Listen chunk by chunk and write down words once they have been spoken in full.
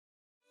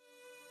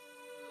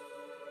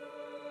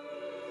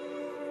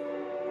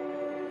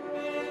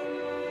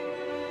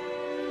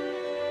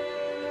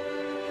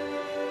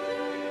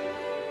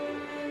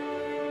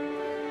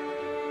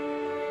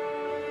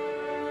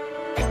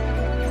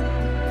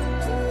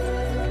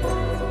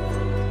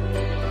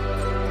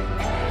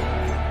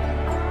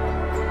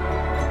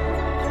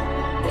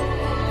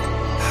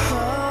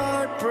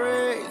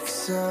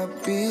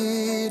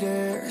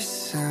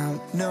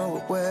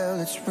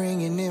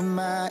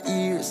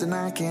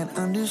I can't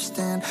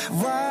understand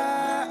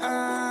why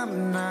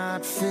I'm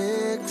not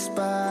fixed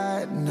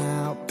by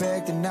now.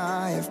 Begged and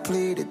I have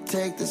pleaded,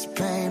 take this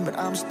pain, but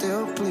I'm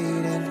still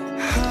bleeding.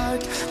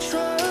 Heart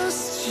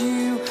trusts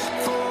you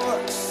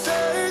for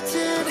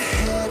certain.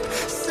 Head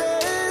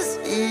says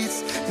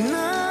it's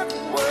not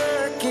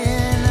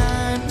working.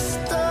 I'm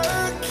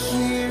stuck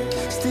here,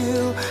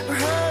 still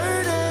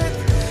hurting,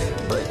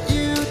 but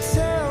you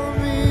tell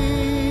me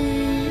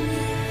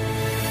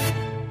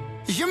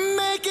you're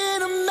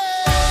making a masterpiece.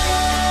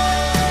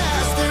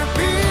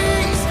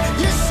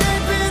 You're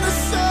shaping the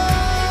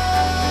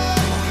soul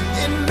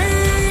in me.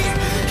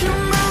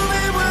 You're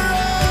moving where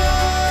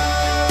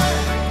I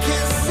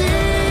can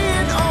see,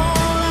 and all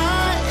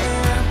I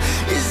am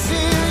is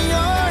in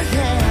your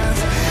hands.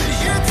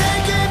 You're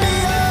taking me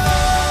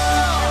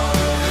all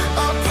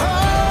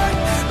apart,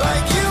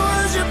 like you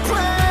was your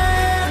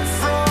plan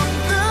from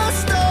the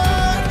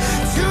start,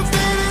 to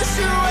finish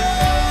your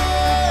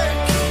work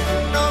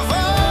of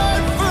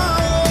art for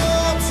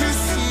all to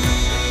see.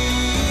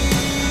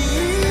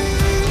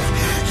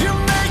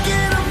 You're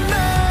making a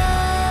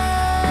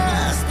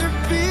masterpiece.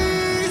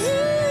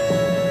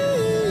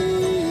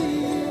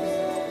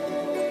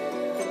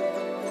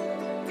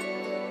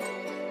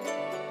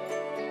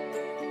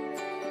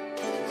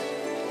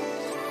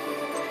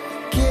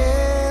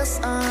 Guess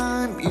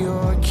I'm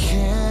your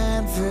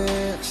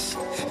canvas,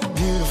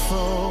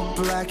 beautiful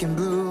black and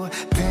blue,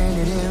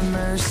 painted in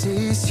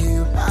mercy's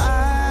hue.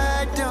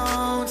 I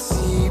don't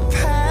see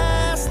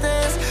past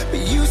this, but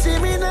you see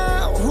me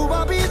now. Who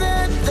I'll be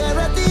then, there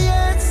at the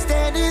end,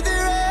 standing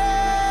there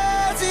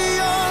as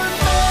your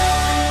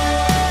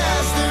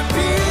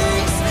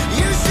masterpiece.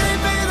 You're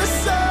shaping the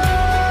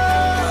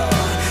soul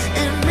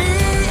in me.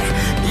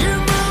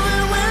 You're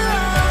moving where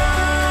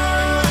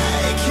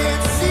I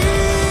can't see,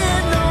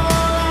 and all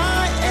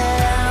I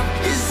am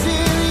is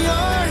in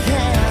your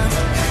hands.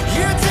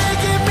 You're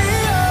taking me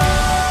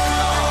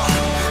all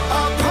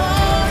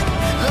apart,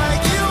 like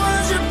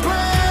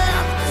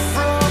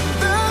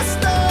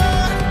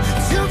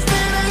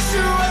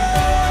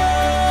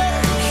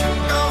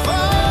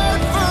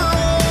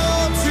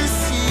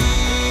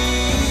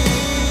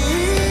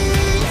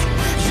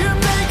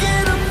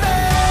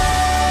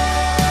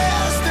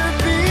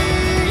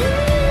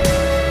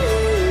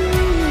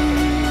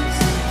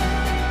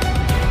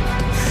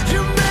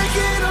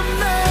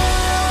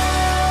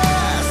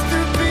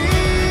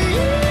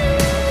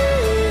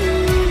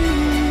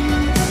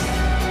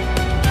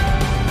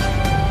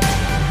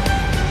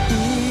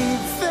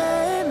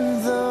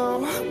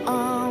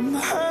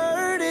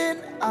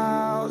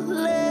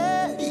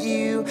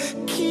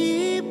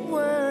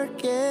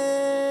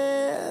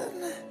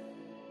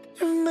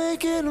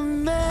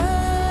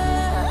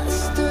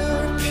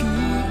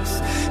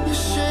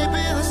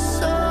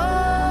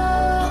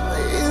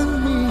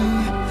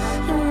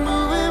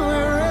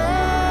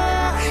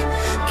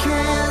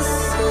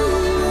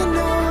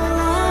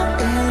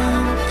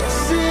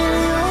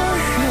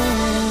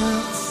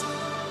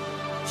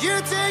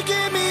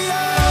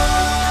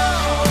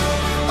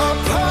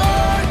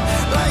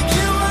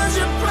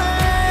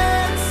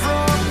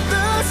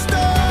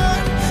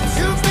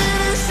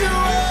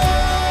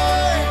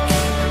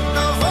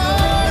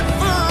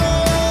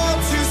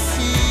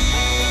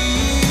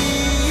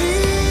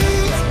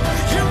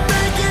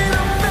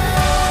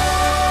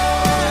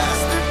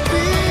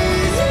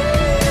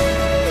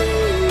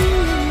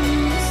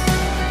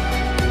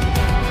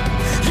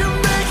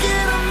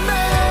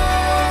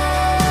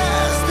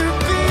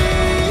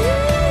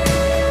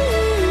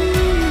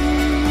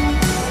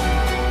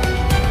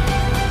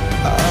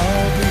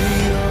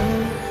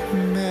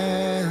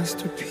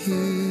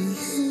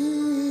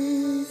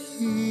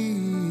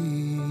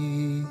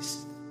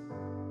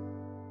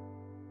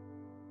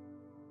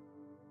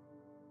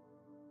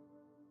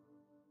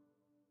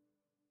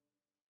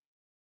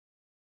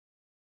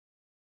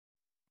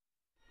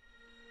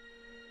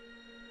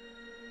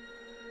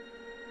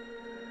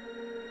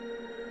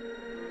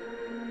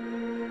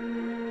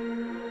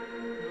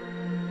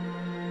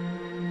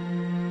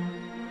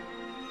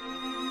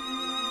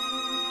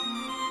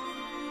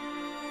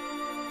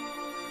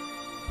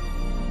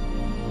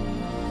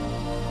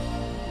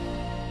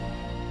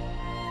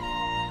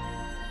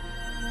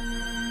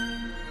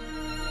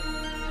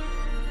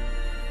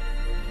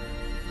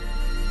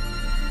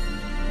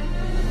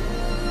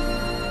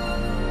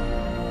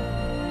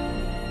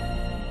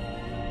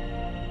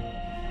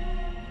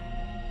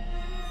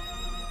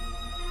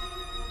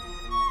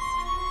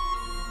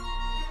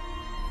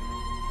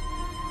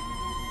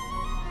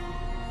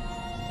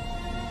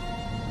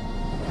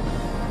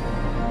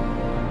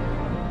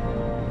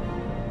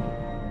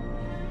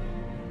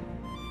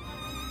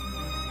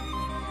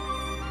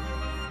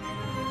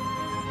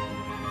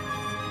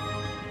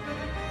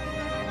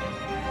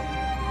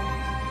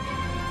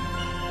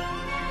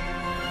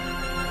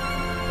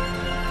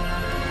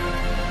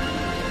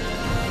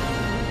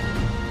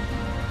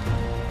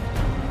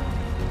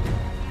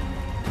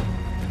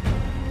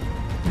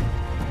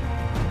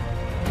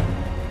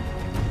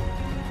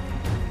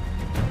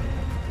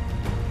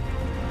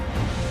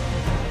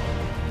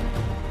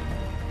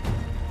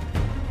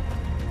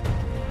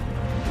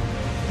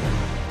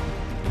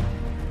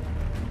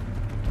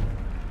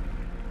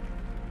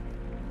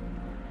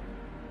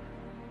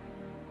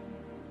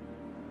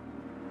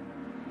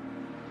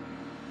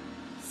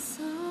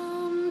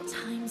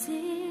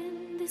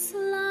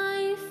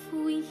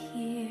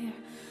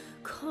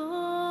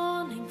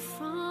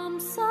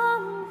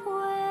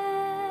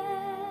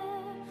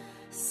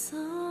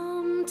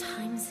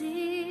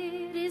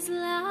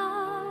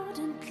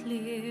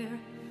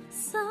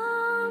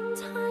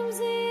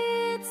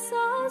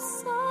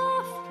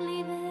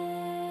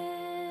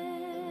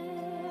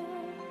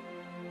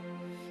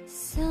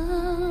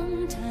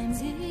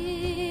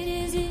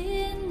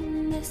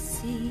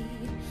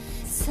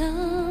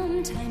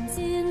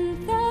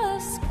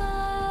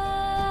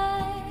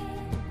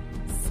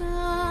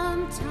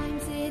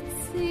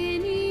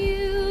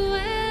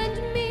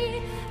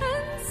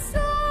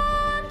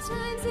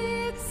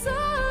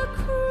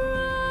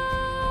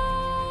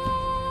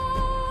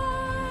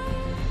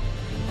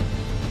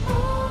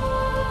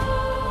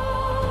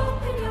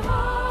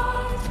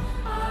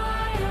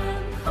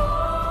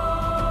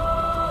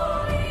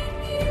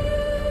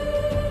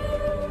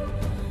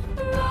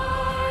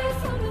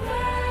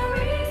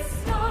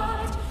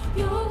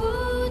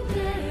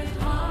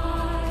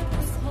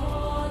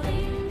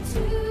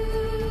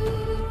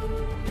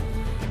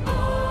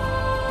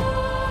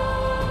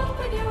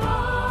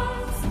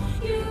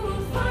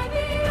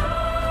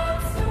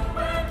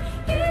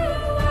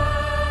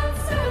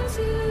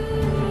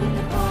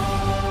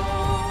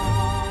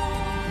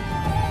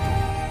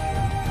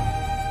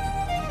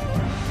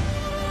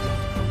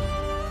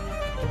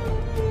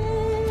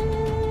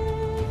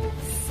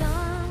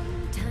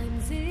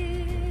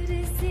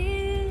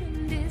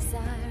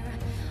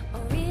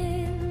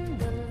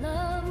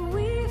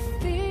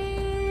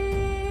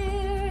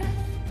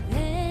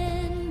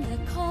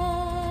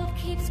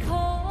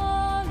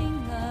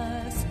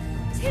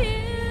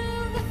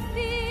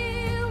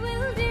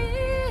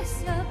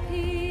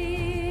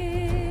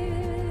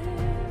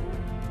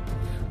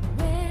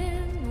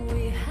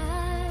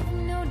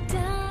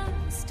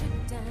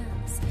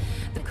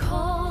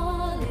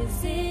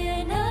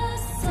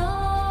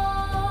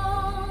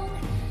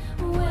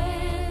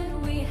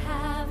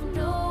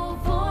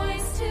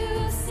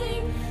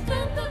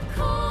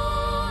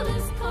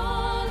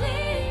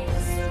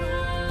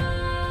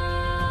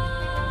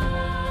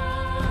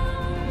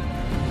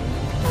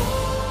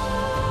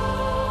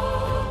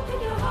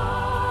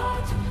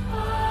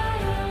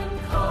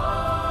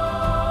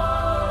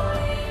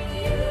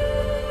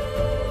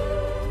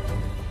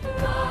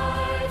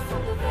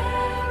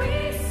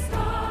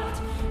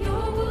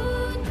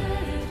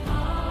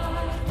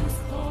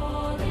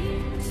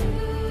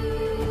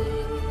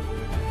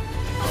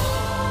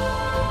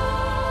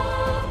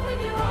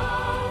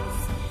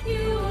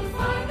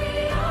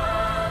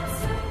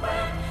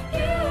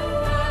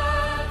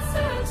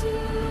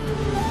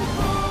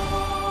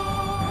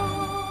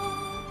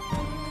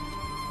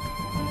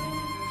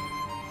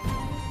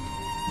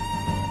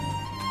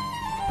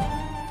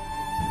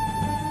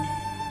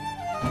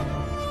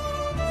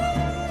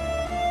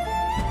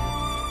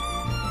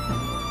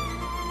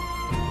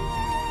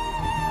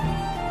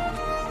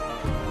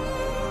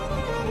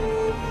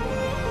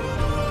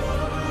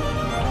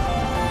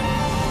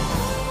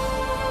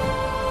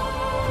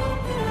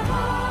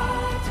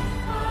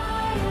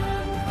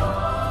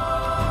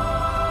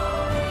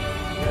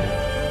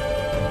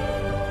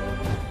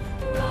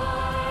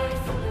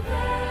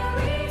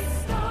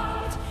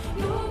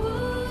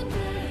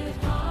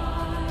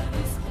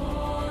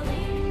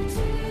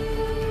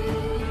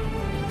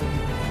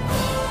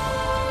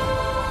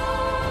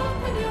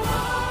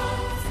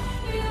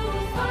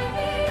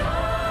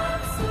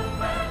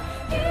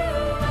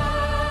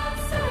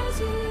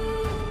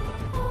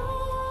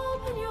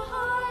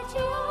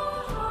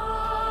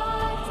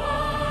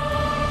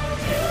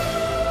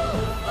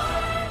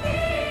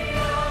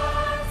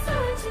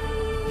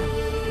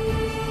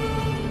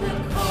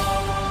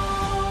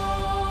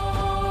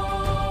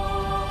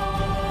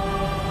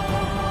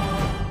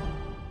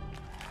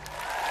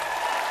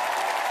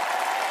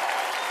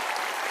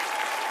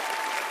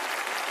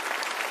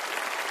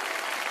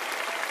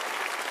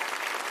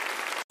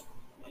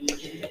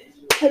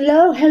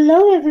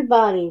Hello,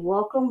 everybody.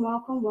 Welcome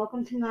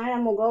tonight.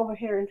 I'm gonna go over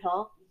here and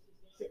talk.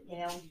 Sit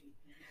down.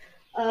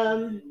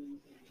 Um,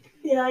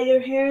 yeah, you're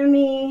hearing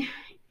me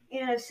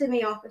in a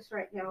semi-office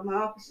right now. My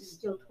office is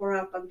still tore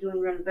up. I'm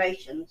doing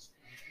renovations.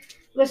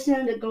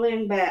 Listening to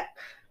Glenn Beck.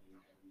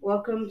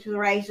 Welcome to the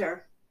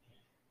Razor,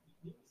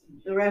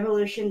 the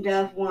Revolution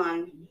Dove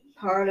One,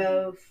 part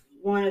of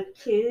one of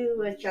two,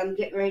 which I'm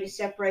getting ready to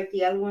separate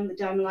the other one, the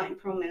Diamond Light and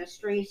Pearl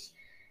Ministries,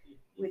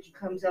 which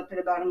comes up in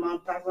about a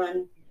month. I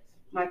run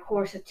my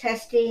course of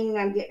testing.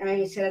 I'm getting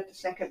ready to set up the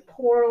second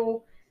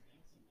portal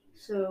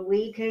so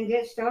we can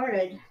get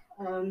started.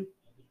 Um,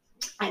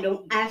 I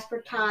don't ask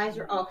for tithes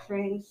or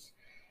offerings,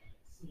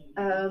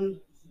 um,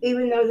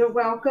 even though they're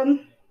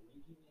welcome.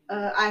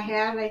 I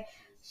have a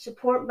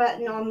support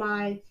button on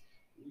my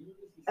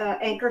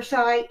Anchor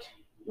site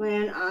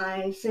when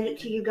I send it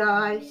to you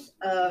guys.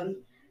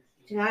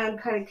 Tonight I'm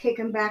kind of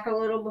kicking back a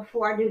little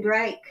before I do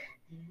Drake.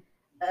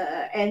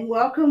 And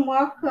welcome.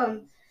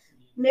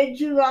 Mid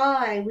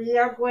July, we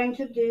are going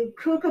to do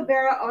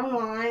Kookaburra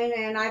online,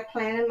 and I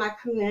plan in my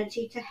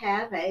community to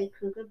have a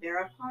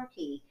Kookaburra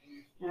party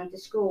at the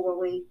school where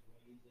we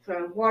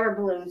throw water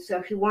balloons. So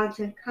if you want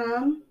to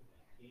come,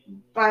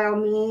 by all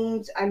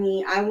means. I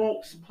mean, I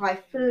won't supply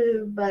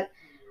food, but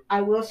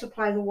I will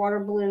supply the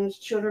water balloons.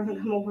 Children can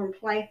come over and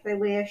play if they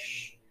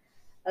wish.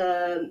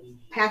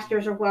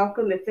 Pastors are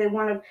welcome. If they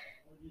want to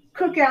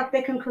cook out,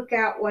 they can cook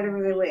out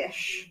whatever they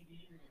wish.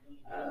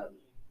 Uh,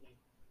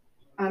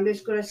 I'm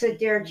just going to sit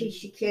there and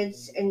teach the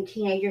kids and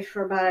teenagers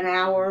for about an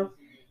hour,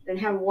 then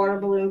have a water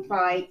balloon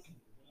fight,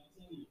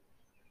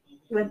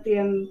 let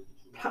them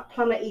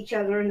plummet each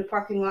other in the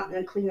parking lot, and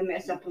then clean the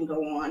mess up and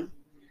go on.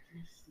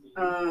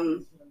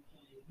 Um,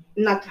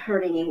 Not to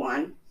hurt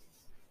anyone.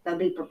 They'll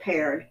be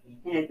prepared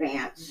in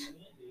advance.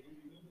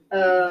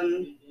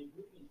 Um,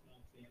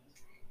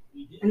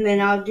 and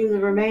then I'll do the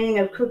remaining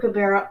of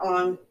Kookaburra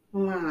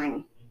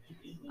online.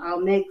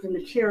 I'll make the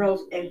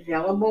materials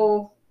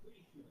available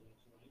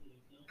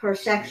per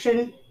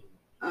section.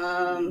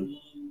 Um,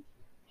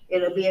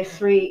 It'll be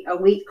a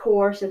week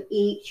course of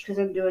each because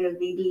I'm doing a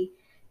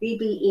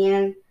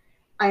VBN.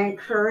 I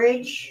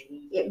encourage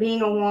it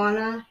being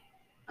Awana.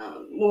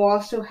 We'll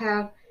also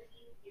have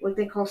what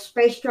they call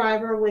Space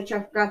Driver, which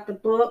I've got the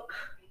book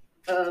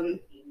um,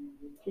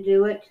 to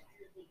do it,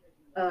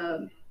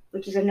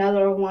 which is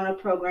another Awana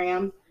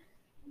program,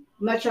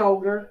 much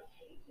older,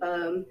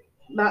 um,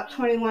 about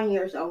 21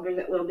 years older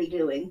that we'll be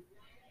doing.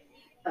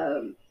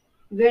 Um,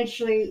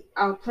 Eventually,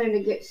 I'll plan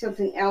to get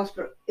something else.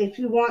 But if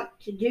you want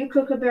to do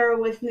Kookaburra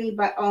with me,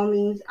 by all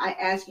means, I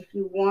ask if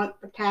you want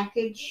the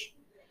package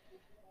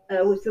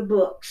with the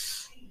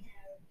books.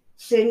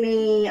 Send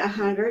me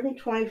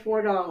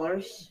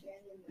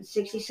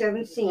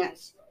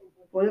 $124.67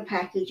 for the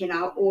package, and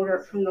I'll order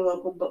it from the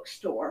local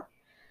bookstore.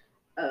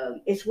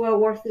 It's well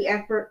worth the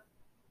effort.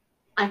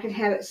 I can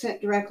have it sent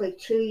directly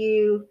to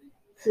you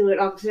through an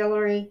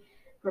auxiliary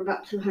for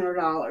about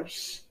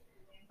 $200.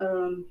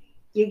 Um,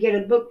 you get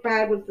a book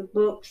bag with the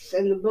books,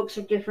 and the books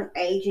are different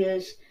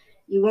ages.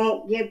 You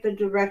won't get the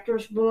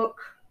director's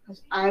book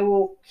because I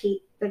will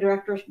keep the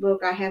director's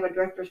book. I have a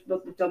director's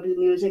book with W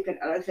music and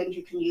other things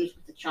you can use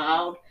with the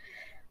child.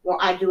 Well,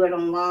 I do it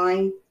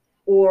online,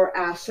 or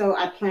so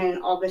I plan in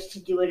August to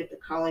do it at the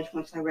college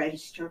once I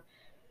register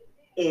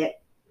it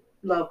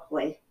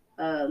locally.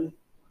 I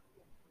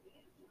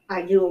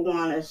do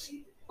Awanas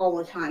all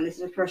the time. This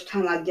is the first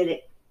time I did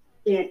it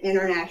in an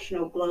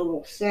international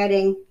global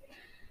setting.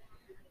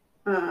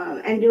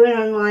 And do it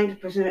online to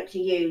present it to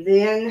you.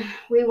 Then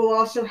we will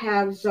also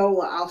have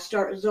Zola. I'll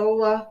start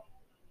Zola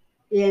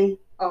in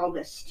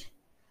August.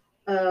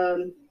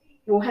 Um,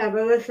 we'll have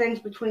other things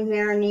between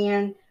there and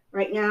then.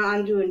 Right now,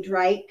 I'm doing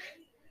Drake.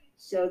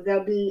 So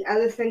there'll be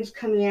other things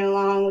coming in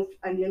along with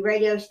a new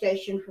radio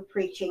station for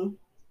preaching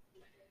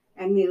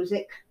and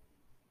music.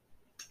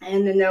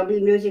 And then there'll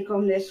be music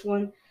on this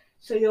one.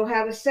 So you'll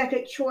have a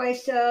second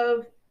choice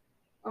of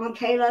on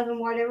K-Love and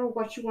whatever,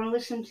 what you want to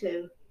listen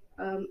to.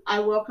 I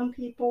welcome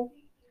people.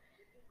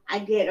 I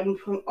get them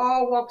from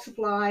all walks of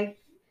life.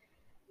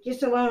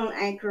 Just alone on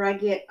Anchor, I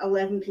get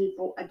 11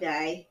 people a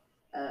day.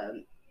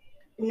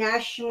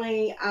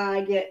 Nationally,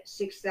 I get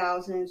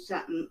 6,000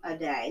 something a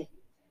day.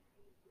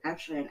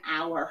 Actually, an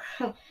hour.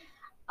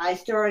 I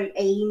started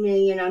 80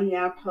 million. I'm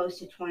now close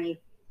to 20.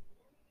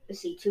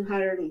 Let's see,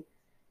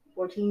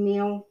 214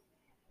 mil.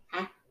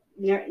 Half,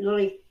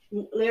 literally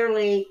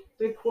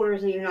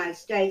three-quarters of the United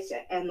States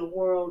and the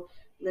world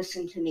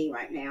listen to me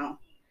right now.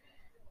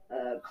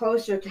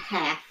 Closer to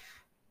half.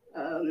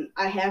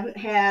 I haven't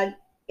had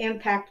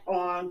impact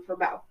on for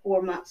about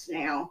 4 months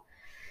now.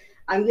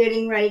 I'm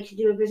getting ready to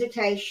do a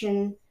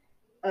visitation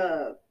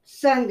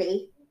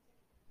Sunday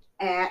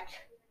at,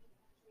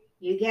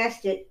 you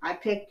guessed it, I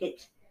picked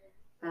it,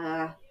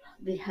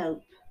 the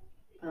Hope.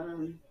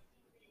 Um,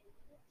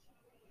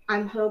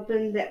 I'm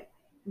hoping that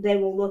they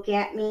will look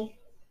at me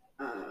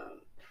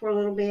for a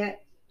little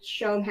bit,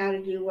 show them how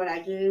to do what I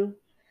do.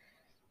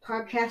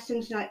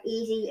 Podcasting's not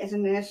easy as a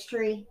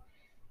ministry,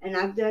 and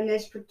I've done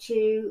this for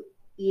 2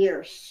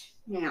 years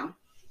now.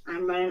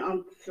 I'm running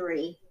on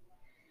 3.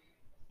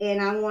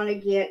 And I want to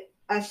get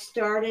us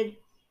started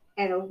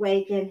and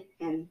awaken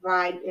and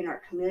vibe in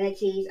our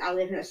communities. I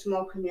live in a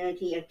small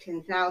community of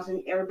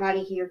 10,000.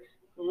 Everybody here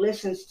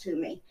listens to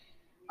me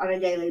on a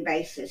daily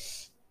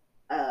basis.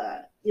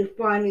 You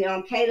find me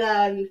on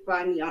KLove, you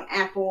find me on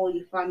Apple,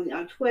 you find me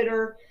on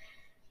Twitter.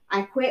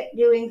 I quit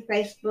doing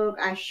Facebook.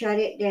 I shut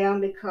it down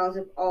because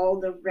of all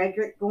the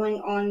rhetoric going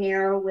on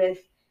there with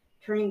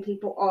turning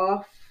people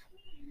off.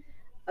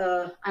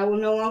 I will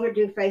no longer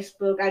do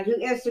Facebook. I do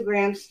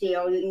Instagram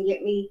still. You can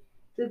get me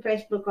through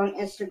Facebook on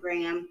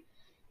Instagram.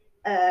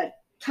 Uh,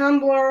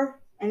 Tumblr,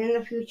 and in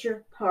the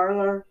future,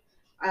 Parler.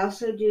 I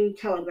also do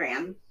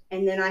Telegram.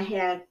 And then I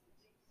have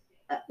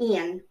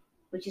In,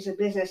 which is a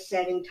business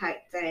setting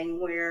type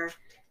thing where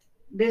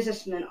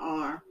businessmen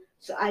are.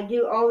 So I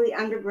do all the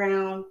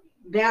underground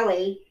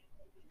belly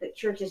that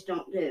churches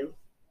don't do.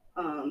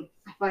 I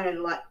find it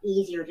a lot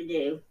easier to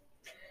do.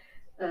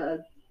 Uh,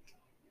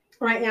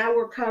 right now,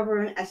 we're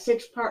covering a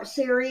 6-part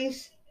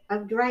series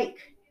of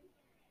Drake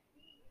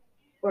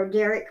or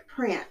Derek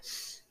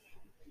Prince.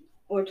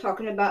 We're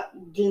talking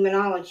about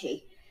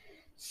demonology.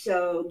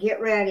 So get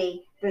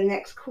ready. The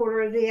next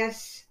quarter of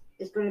this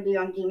is going to be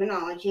on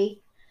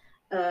demonology.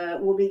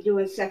 We'll be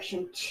doing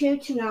section 2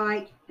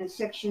 tonight, and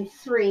section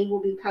 3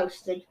 will be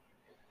posted.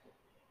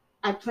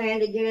 I plan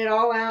to get it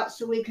all out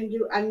so we can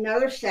do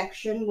another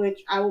section,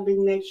 which I will be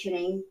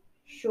mentioning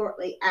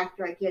shortly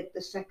after I get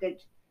the second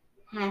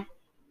half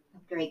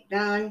of Drake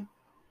done.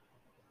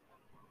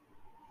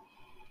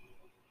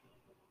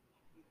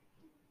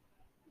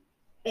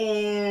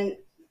 And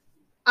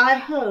I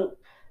hope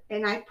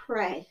and I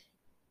pray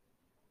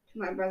to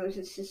my brothers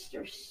and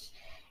sisters,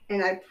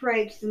 and I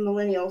pray to the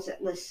millennials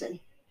that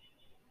listen.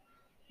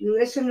 You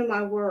listen to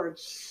my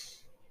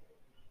words.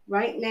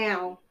 Right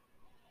now,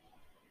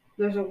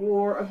 there's a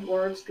war of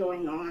words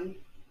going on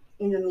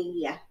in the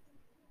media.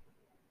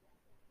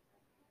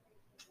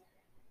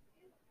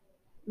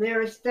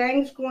 There's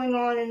things going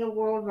on in the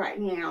world right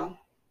now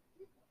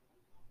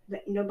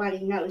that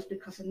nobody knows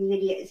because the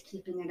media is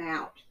keeping it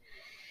out.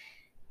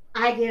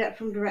 I get it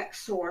from direct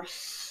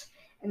source,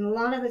 and a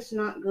lot of it's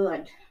not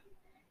good.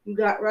 You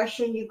got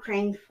Russia and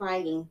Ukraine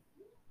fighting,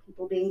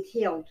 people being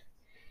killed.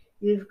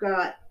 You've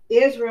got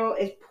Israel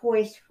is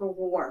poised for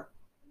war.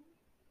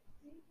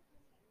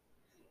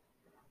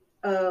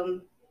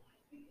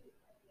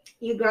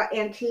 You got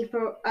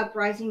Antifa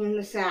uprising in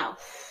the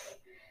South.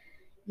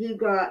 You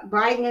got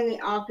Biden in the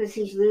office.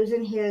 He's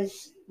losing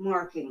his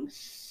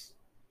markings.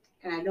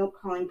 And I don't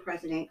call him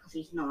president because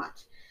he's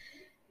not.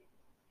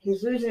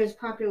 He's losing his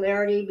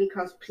popularity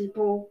because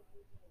people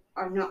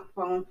are not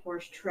falling for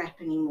his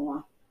trap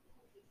anymore.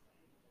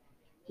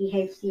 He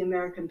hates the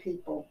American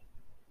people.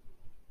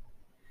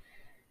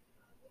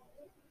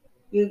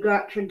 You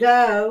got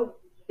Trudeau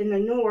in the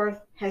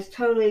north has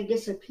totally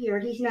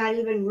disappeared. He's not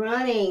even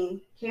running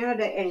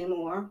Canada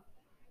anymore.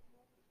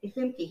 It's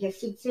empty. His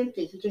seat's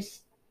empty. He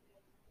just,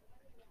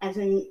 as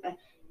an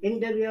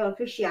NWO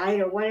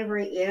officiate or whatever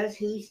he is,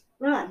 he's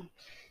run.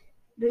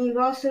 Then you've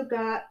also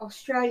got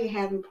Australia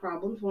having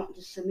problems, wanting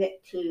to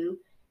submit to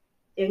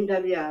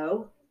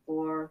NWO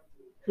or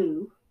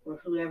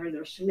whoever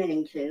they're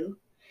submitting to.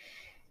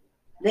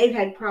 They've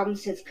had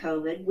problems since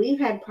COVID. We've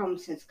had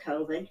problems since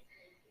COVID.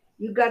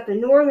 You've got the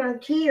northern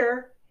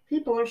tier.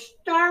 People are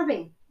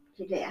starving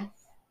to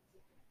death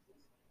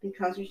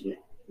because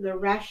they're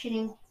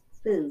rationing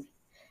food.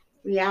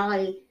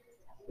 Rationing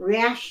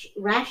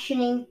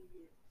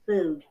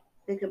food.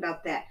 Think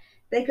about that.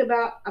 Think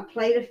about a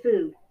plate of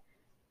food.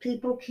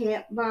 People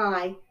can't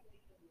buy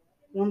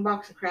 1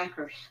 box of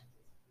crackers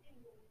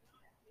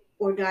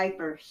or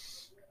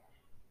diapers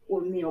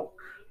or milk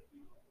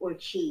or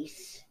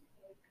cheese.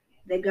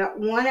 They got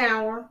 1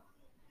 hour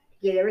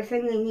to get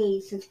everything they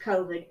need since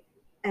COVID,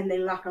 and they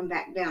lock them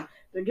back down.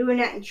 They're doing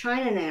that in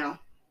China now.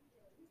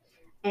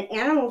 And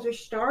animals are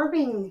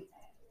starving.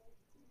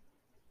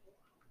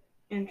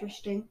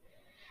 Interesting.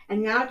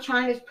 And now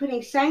China's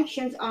putting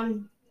sanctions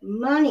on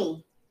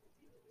money.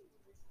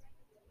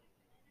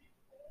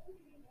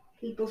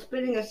 People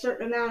spending a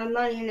certain amount of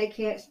money and they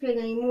can't spend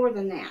any more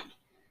than that.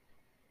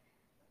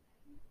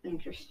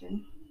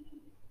 Interesting.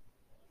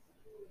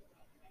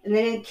 And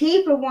then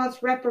Antifa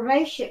wants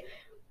reparation,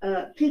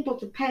 people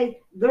to pay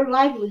their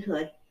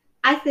livelihood.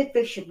 I think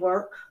they should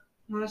work,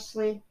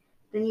 honestly.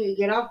 They need to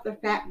get off their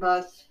fat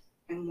butts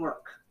and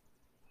work.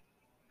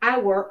 I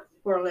work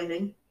for a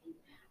living.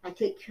 I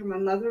take care of my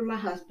mother and my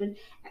husband.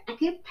 I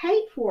get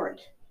paid for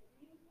it.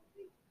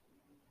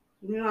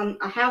 You know, I'm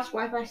a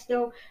housewife.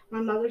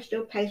 My mother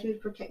still pays me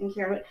for taking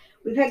care of it.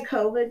 We've had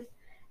COVID,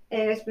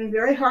 and it's been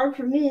very hard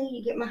for me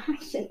to get my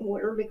house in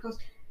order because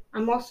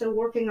I'm also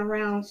working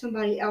around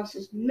somebody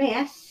else's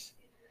mess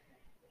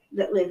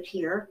that lived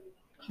here,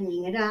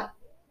 cleaning it up.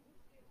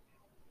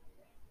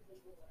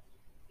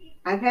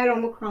 I've had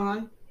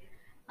Omicron.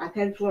 I've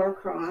had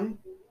Fluricron.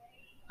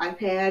 I've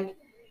had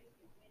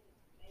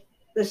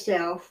the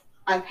Self.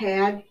 I've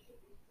had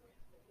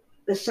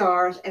the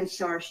SARS and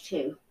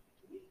SARS-2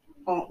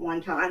 all at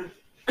one time.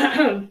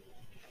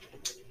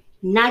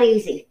 Not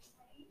easy.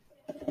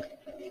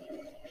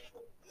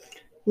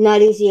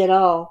 Not easy at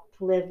all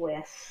to live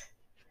with.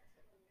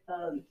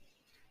 Um,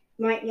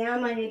 right now,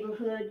 in my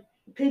neighborhood,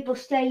 people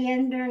stay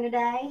in during the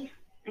day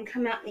and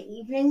come out in the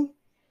evening.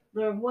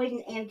 They're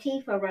avoiding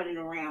Antifa running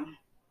around,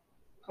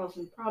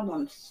 causing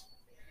problems.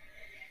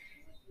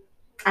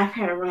 I've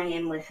had a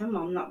run-in with them.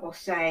 I'm not going to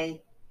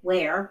say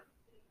where,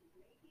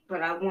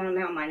 but I want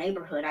them out of my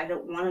neighborhood. I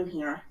don't want them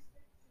here.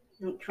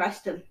 I don't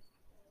trust them.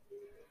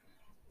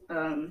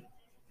 Um,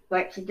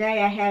 like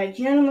today, I had a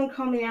gentleman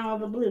call me out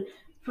of the blue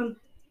from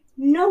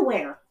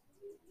nowhere.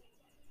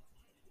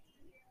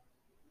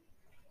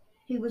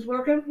 He was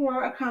working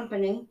for a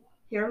company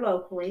here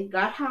locally,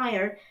 got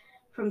hired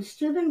from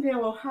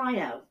Steubenville,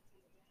 Ohio.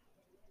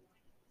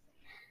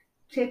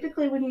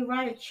 Typically, when you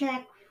write a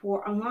check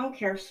for a lawn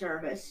care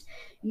service,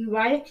 you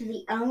write it to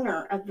the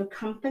owner of the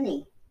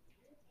company.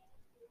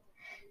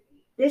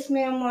 This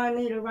man wanted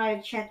me to write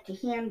a check to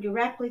him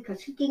directly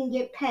because he didn't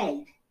get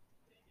paid,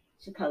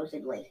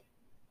 supposedly.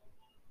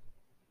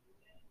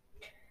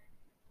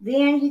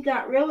 Then he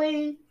got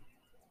really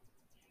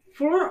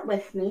fluent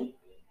with me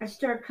and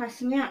started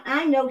cussing me out.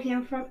 I know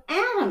him from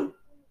Adam.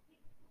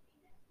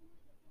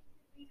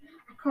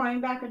 I call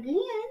him back again.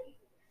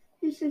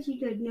 He says he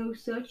did no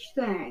such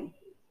thing.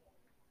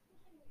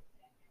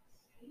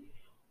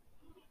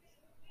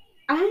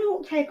 I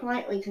don't take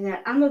lightly to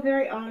that. I'm a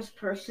very honest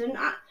person.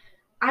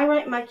 I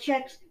write my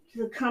checks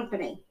to the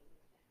company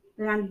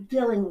that I'm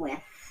dealing with.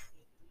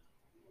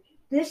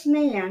 This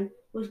man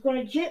was going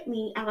to jip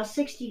me out of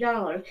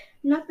 $60.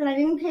 Not that I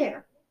didn't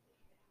care,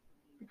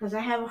 because I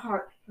have a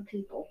heart for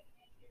people.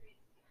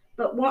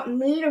 But wanting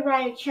me to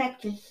write a check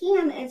to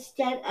him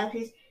instead of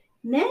his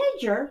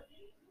manager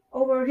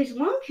over his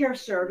lawn care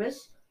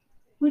service,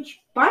 which,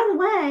 by the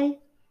way,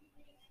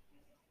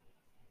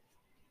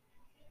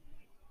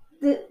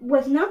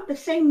 was not the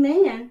same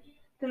man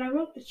that I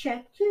wrote the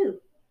check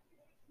to,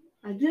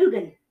 a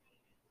Dugan.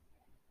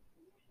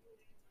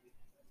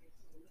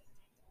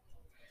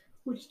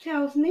 Which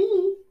tells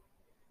me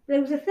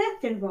there was a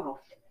theft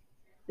involved.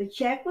 The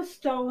check was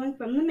stolen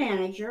from the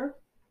manager,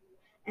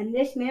 and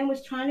this man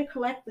was trying to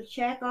collect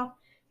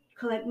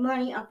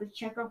money off the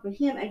check off of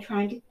him and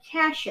trying to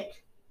cash it.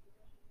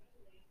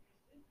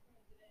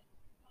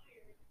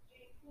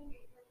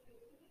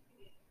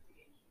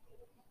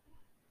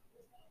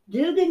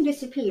 Dugan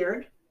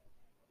disappeared.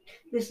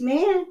 This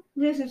man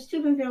lives in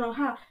Steubenville,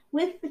 Ohio,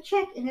 with the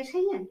check in his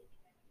hand.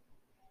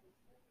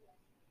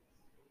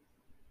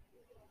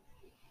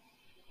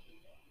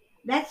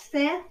 That's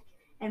theft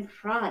and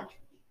fraud.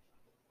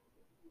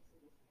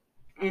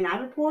 And I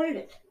reported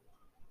it.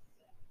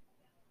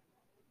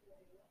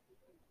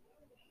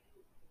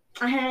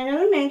 I had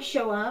another man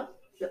show up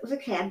that was a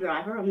cab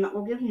driver. I'm not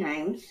going to give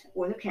names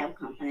or the cab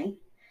company.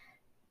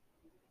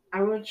 I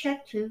wrote a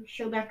check to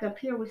show back up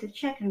here with a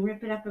check and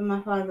rip it up in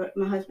my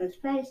husband's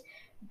face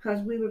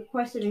because we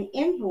requested an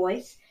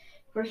invoice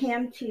for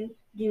him to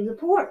do the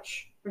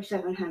porch for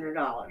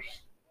 $700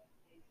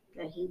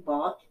 that he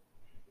bought,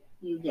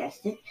 you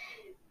guessed it,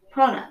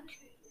 product,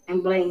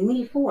 and blamed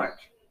me for it.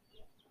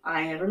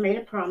 I never made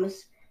a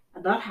promise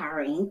about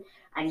hiring.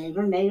 I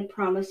never made a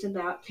promise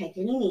about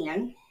taking him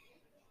in.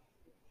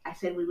 I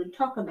said we would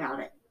talk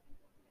about it.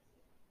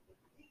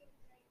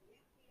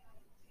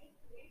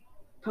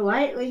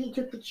 Politely, he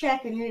took the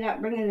check and ended up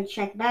bringing the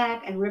check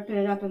back and ripping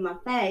it up in my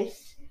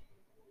face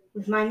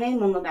with my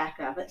name on the back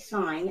of it,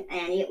 signed,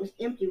 and it was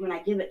empty when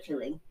I give it to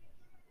him.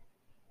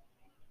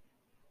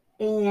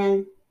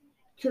 And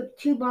took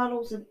 2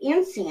 bottles of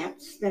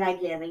incense that I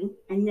gave him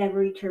and never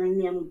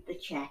returned them the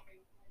check.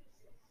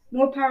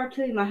 More power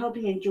to him. I hope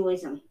he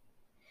enjoys them.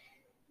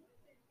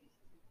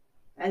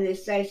 As they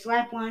say,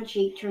 slap one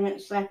cheek, turn it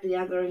and slap the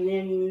other, and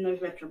then there's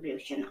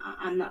retribution.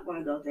 I'm not going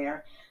to go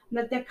there. I'm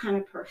not that kind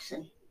of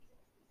person.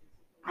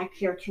 I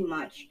care too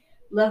much.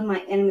 Love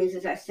my enemies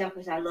as self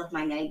as I love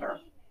my neighbor.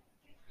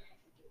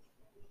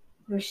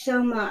 There's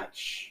so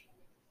much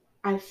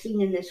I've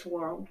seen in this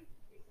world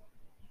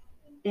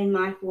in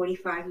my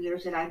 45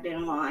 years that I've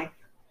been alive.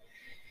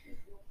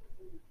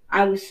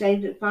 I was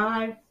saved at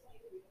 5,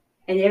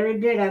 and every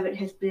bit of it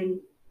has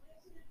been,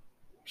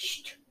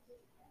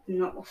 I'm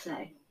not going to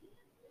say.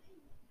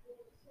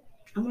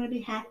 I want to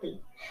be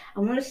happy. I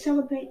want to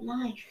celebrate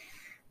life.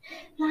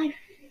 Life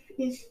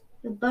is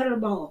the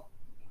butterball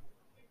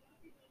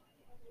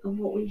of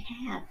what we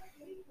have.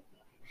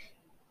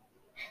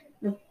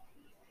 The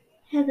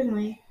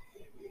Heavenly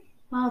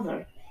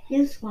Father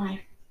gives life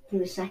through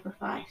the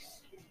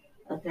sacrifice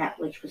of that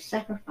which was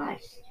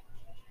sacrificed.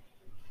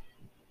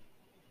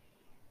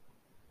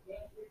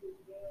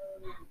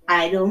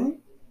 I don't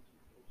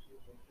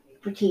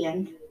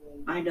pretend.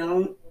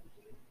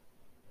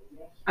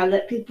 I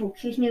let people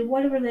accuse me of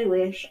whatever they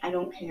wish. I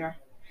don't care.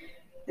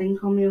 They can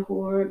call me a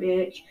whore, a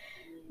bitch,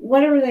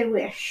 whatever they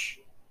wish.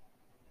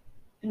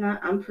 And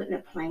I'm putting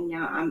it plain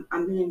now.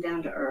 I'm being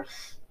down to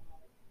earth.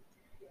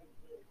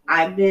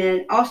 I've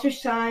been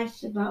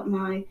ostracized about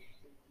my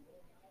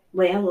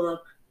way I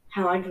look,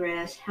 how I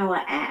dress, how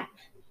I act.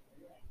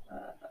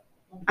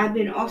 I've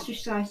been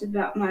ostracized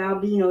about my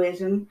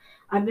albinoism.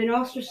 I've been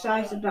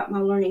ostracized about my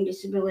learning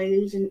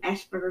disabilities and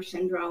Asperger's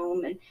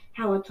syndrome and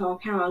how I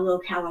talk, how I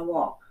look, how I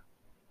walk.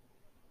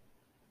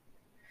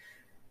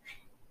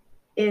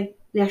 If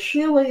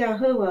Yeshua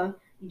Yahuwah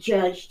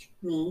judged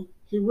me,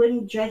 he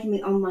wouldn't judge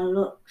me on my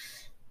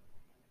looks.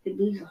 It'd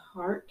be the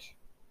heart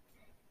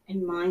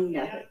and mind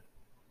of it.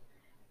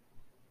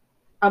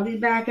 I'll be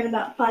back in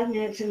about 5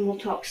 minutes and we'll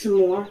talk some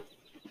more.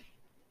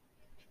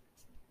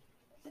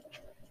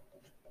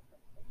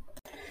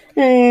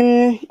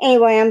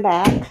 Anyway, I'm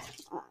back.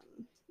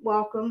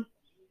 Welcome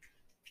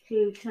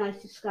to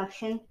tonight's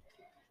discussion.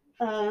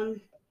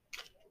 I'm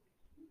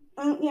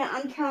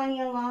telling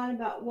you a lot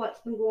about what's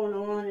been going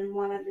on and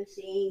what I've been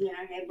seeing in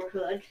our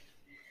neighborhood.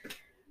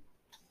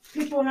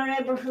 People in our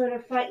neighborhood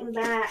are fighting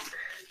back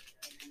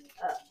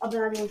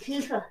about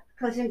Antifa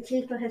because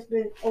Antifa has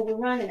been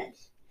overrunning it.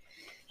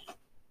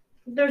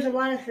 There's a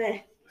lot of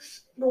things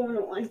going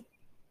on.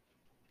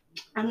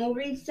 I'm going to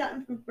read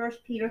something from 1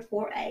 Peter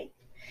 4:8.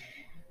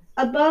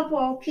 Above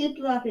all, keep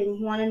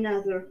loving one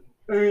another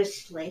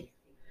earnestly.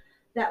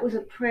 That was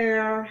a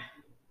prayer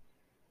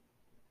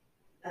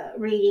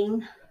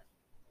reading.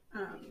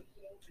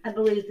 I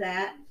believe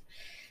that.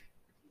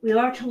 We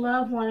are to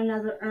love one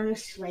another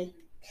earnestly.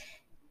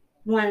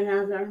 One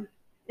another.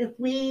 If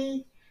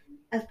we,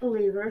 as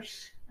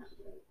believers,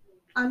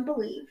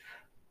 unbelief,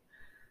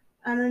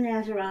 I'm a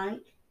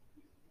Nazarite.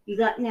 You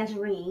got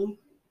Nazarene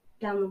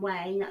down the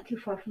way, not too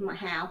far from my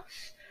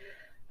house,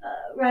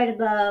 right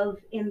above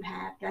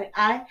Impact.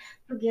 I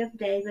forgive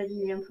David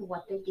and them for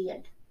what they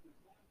did.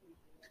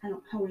 I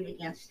don't hold it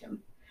against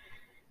them.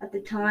 At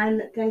the time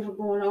that things were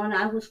going on,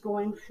 I was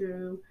going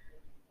through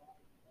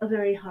a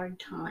very hard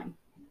time.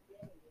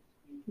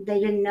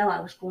 They didn't know I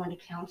was going to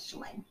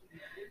counseling.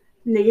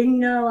 And they didn't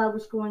know I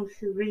was going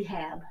through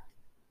rehab.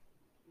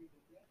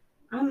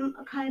 I'm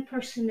a kind of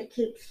person that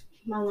keeps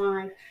my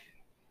life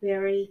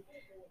very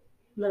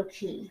low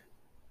key.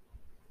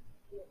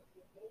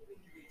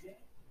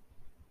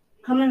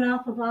 Coming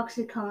off of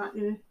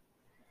Oxycontin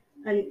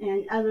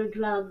and other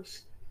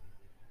drugs,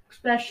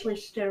 especially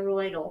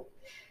steroidal,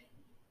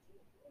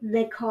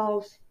 they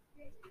cause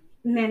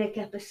manic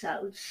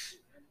episodes.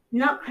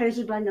 Not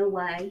crazy by no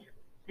way,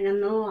 and I'm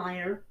no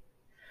liar.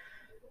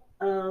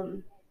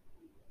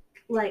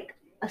 Like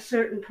a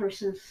certain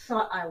person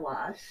thought I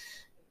was.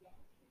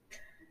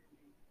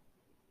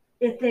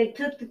 If they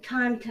took the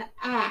time to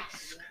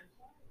ask,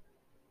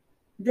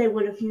 they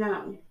would have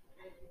known.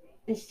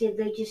 Instead,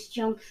 they just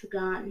jumped the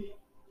gun.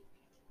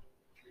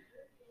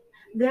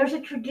 There's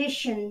a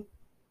tradition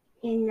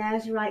in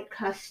Nazarite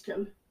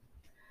custom.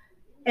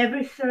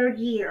 Every 3rd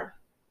year,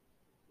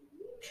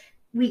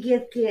 we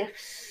give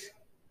gifts.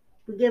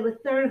 We give a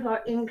third of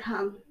our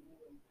income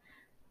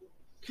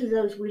to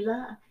those we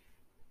love.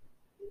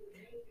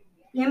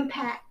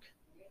 Impact,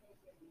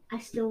 I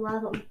still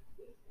love them.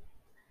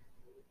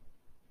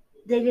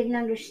 They didn't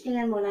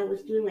understand what I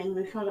was doing.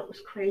 They thought it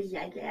was crazy,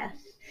 I guess.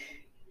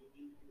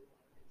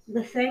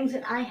 The things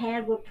that I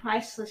had were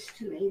priceless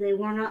to me. They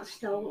were not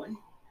stolen.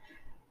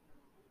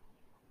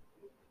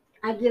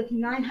 I give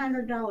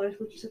 $900,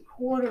 which is a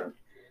quarter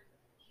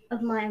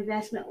of my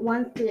investment,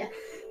 1/5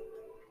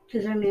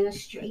 to their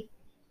ministry.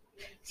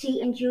 See,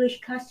 in Jewish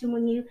custom,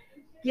 when you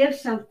give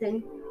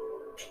something,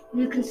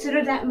 you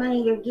consider that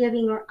money you're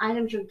giving or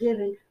items you're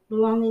giving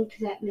belonging to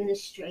that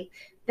ministry.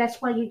 That's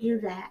why you do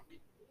that.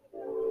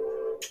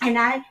 And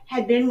I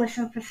had been with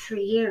them for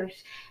 3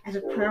 years as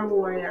a prayer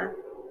warrior.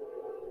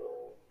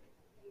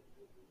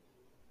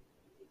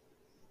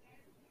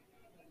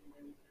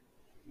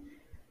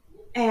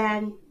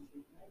 And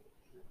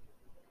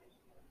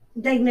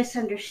they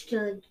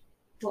misunderstood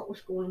what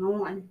was going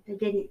on. They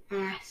didn't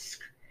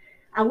ask.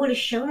 I would have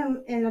shown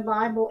them in the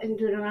Bible in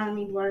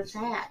Deuteronomy where it's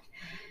at.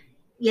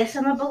 Yes,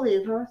 I'm a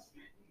believer,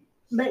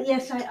 but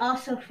yes, I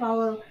also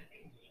follow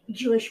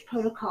Jewish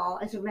protocol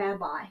as a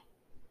rabbi.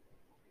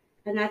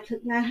 And I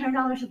took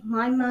 $900 of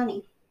my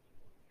money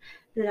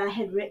that I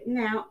had written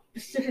out,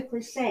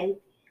 specifically saved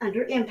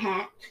under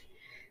Impact,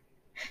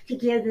 to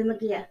give them a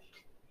gift.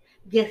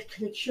 Gift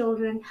to the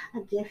children,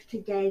 a gift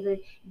to David,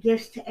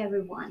 gifts to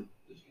everyone.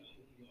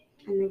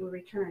 And they were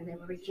returned, they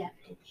were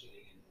rejected.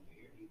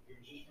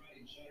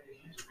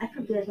 I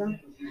forgive them.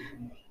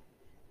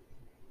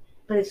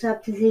 But it's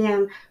up to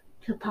them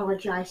to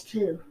apologize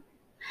too.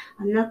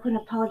 I'm not going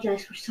to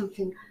apologize for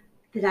something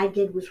that I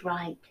did was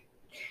right.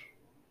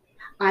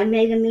 I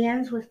made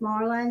amends with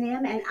Marla and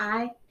them, and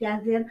I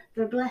gave them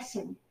their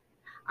blessing.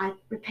 I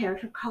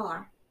repaired her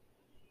car.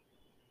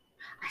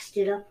 I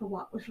stood up for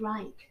what was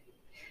right.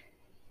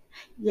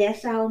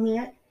 Yes, I'll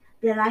admit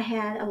that I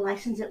had a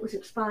license that was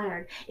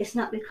expired. It's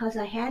not because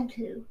I had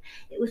to.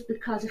 It was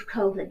because of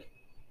COVID.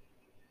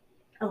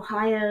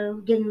 Ohio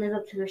didn't live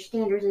up to their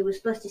standards. They were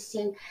supposed to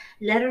send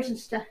letters and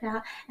stuff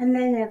out, and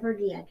they never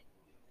did.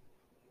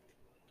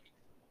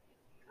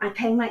 I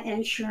pay my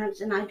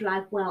insurance and I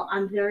drive well.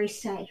 I'm very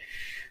safe.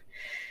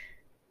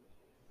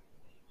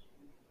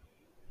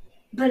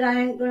 But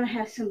I ain't going to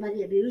have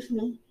somebody abuse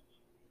me.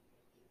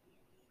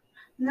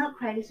 I'm not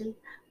crazy,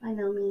 by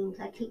no means.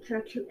 I take care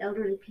of 2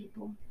 elderly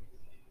people.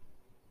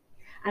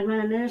 I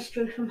run a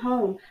ministry from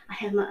home. I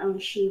have my own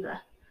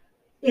Shiva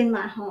in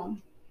my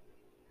home.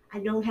 I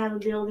don't have a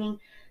building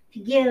to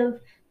give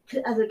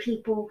to other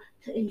people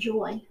to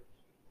enjoy.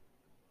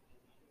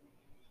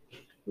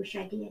 Wish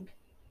I did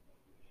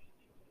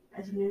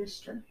as a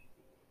minister.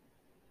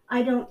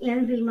 I don't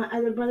envy my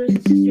other brothers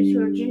and sisters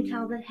who are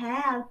Gentile that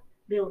have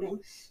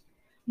buildings.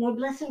 More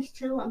blessings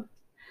to them.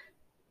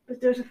 But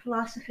there's a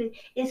philosophy.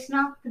 It's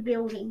not the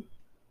building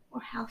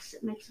or house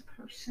that makes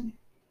a person.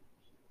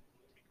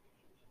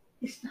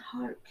 It's the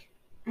heart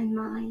and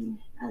mind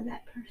of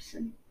that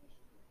person.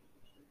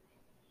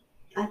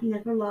 I've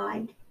never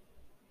lied.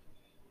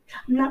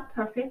 I'm not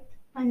perfect,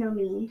 by no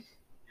means,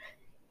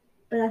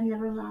 but I've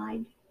never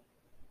lied.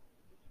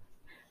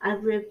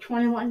 I've lived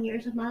 21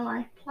 years of my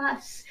life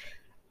plus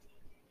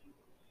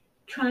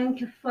trying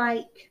to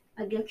fight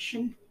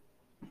addiction.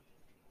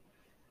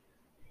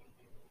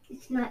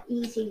 It's not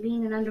easy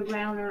being an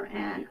undergrounder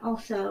and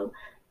also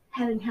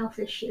having health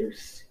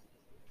issues.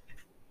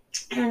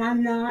 And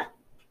I'm not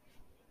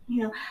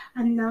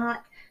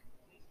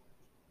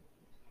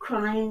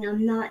crying,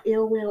 I'm not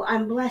ill will.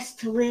 I'm blessed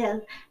to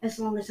live as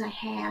long as I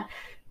have.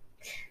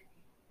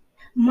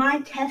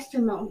 My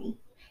testimony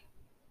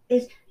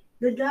is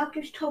the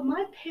doctors told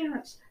my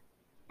parents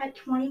at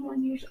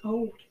 21 years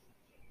old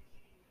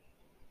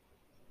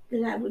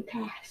that I would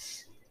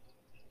pass.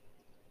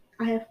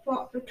 I have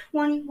fought for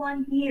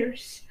 21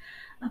 years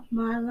of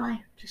my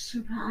life to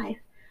survive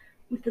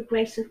with the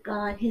grace of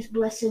God, His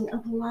blessing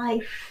of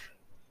life.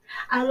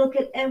 I look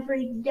at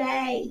every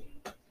day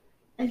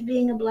as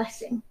being a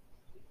blessing.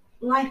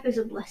 Life is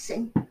a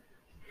blessing.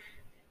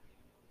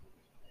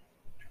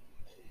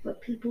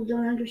 But people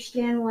don't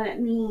understand what it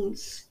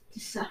means to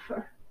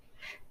suffer.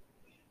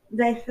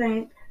 They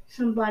think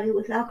somebody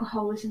with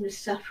alcoholism is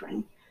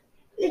suffering.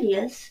 It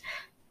is.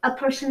 A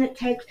person that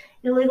takes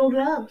illegal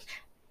drugs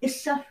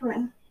is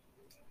suffering.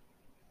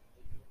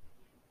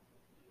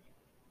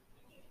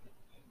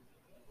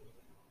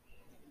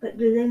 But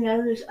do they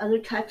know there's other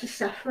types of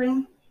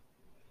suffering?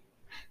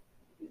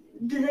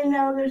 Do they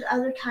know there's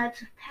other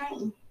types of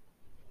pain?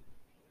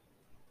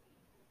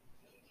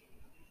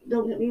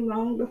 Don't get me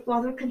wrong, the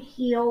Father can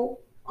heal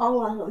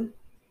all of them.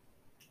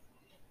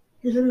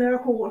 He's a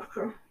miracle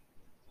worker.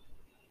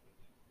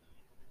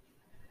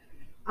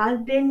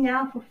 I've been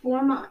now for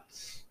 4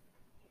 months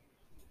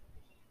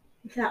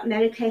without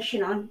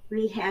medication on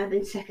rehab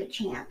and second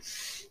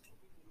chance.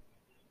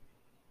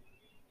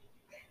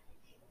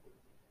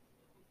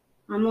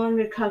 I'm on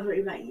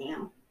recovery right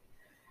now,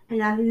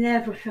 and I've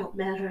never felt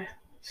better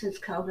since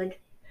COVID.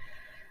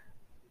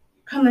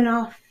 Coming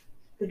off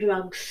the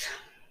drugs.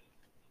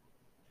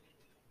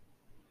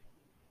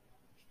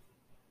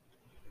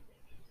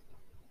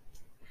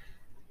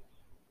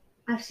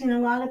 I've seen a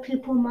lot of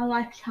people in my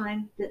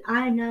lifetime that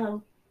I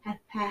know have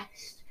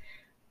passed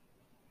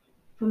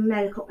from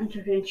medical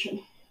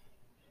intervention.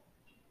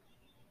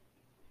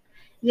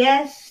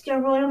 Yes,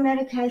 steroidal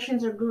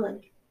medications are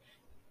good,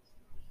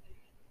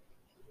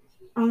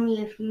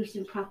 only if used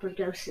in proper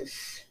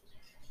doses.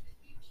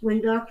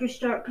 When doctors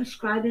start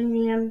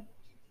prescribing them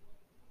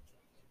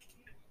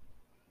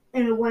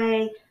in a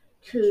way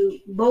to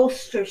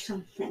bolster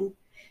something,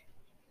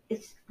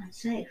 it's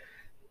unsafe.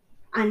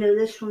 I know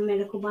this from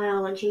medical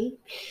biology,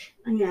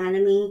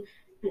 anatomy,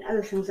 and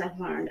other things I've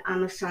learned.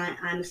 I'm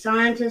a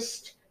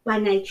scientist by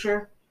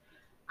nature.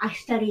 I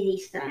study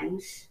these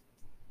things.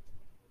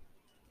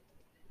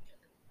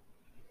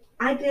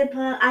 I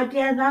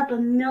gave up a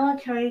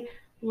military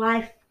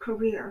life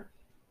career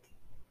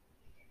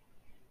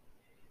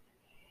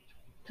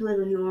to live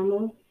a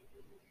normal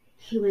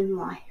human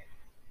life.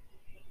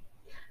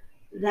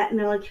 That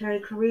military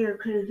career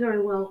could have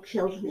very well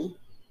killed me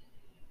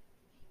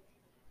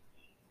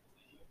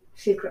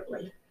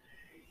secretly.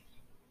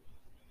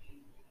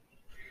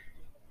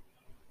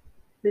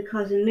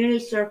 Because in many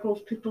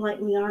circles, people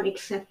like me aren't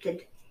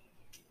accepted.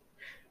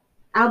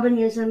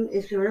 Albinism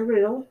is very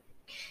real.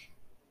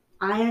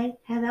 I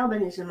have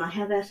albinism. I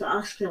have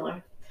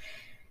Asperger's.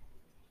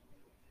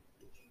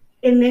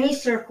 In many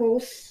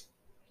circles,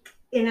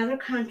 in other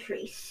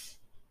countries,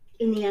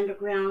 in the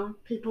underground,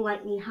 people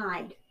like me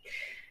hide.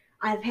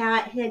 I've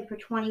hid for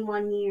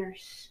 21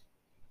 years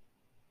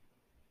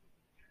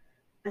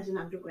as an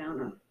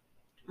undergrounder.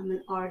 I'm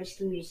an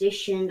artist, a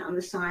musician, I'm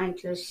a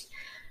scientist,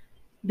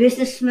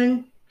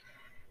 businessman.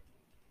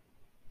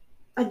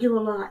 I do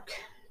a lot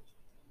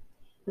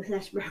with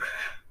Asperger.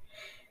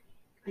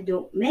 I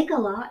don't make a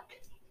lot,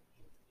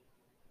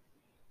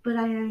 but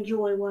I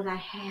enjoy what I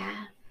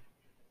have.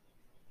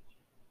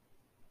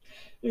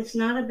 It's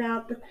not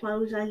about the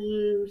clothes I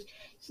use.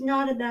 It's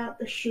not about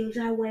the shoes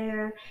I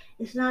wear.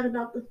 It's not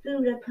about the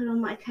food I put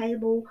on my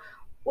table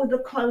or the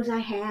clothes I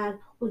have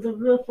or the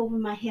roof over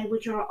my head,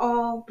 which are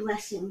all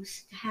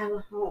blessings to have a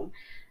home.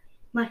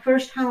 My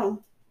first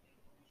home,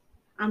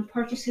 I'm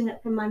purchasing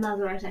it from my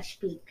mother as I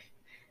speak.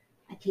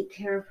 I take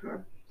care of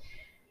her.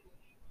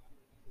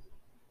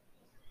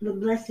 The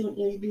blessing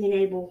is being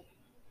able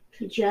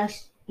to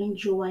just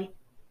enjoy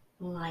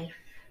life.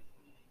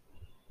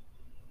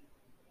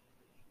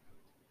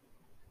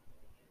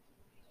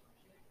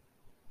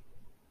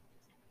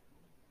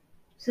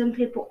 Some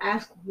people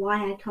ask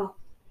why I talk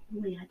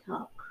the way I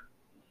talk.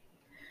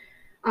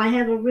 I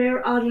have a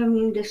rare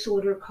autoimmune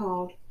disorder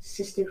called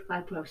cystic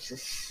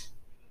fibrosis.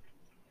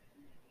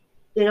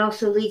 It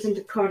also leads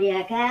into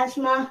cardiac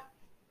asthma,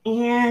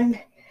 and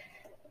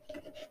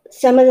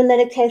some of the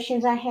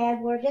medications I had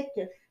were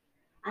addictive.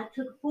 I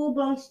took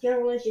full-blown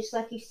steroids just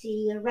like you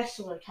see a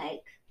wrestler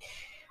take.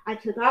 I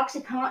took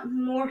Oxycontin,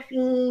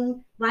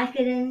 morphine,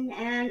 Vicodin,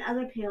 and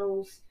other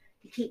pills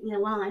to keep me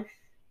alive.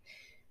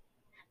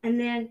 And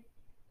then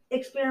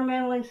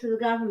experimentally through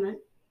the government,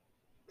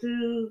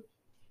 through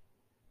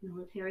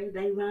military,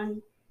 they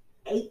run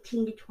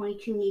 18 to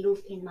 22 needles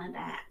in my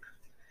back.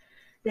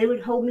 They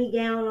would hold me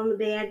down on the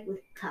bed with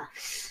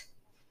cuffs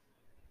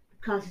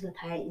because of the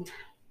pain.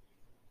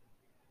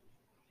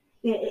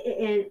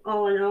 And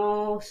all in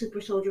all,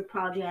 Super Soldier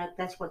Project,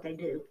 that's what they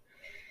do.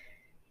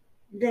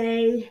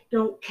 They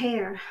don't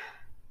care.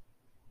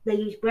 They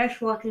use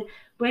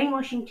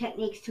brainwashing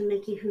techniques to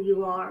make you who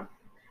you are,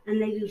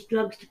 and they use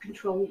drugs to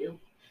control you.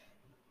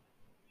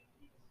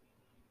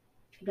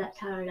 I got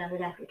tired of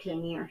it after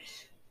 10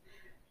 years.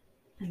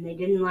 And they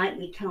didn't like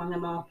me telling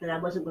them off that I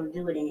wasn't going to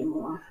do it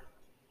anymore.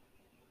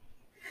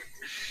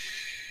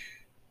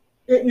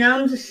 It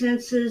numbs the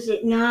senses,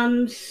 it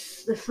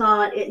numbs the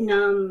thought, it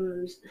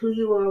numbs who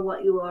you are,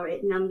 what you are,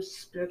 it numbs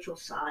the spiritual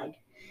side.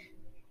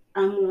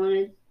 I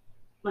wanted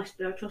my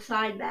spiritual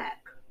side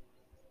back.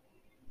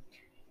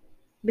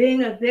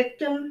 Being a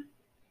victim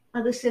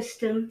of the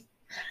system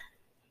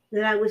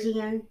that I was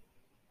in,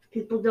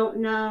 people don't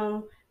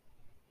know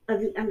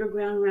of the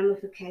underground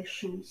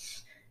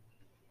ramifications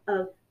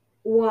of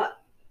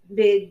what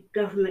big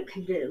government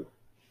can do.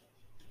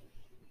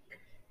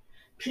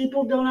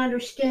 People don't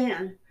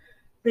understand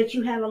that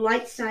you have a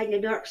light side and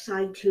a dark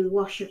side to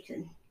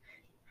Washington.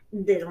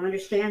 They don't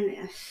understand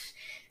this.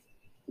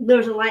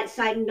 There's a light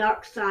side and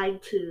dark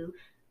side to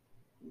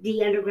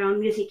the underground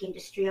music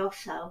industry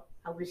also.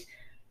 I was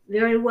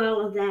very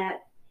well of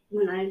that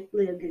when I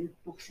lived in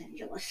Los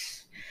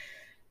Angeles.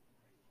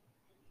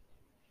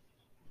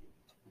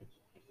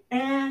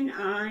 And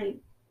I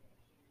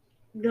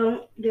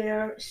don't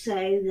dare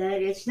say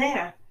that it's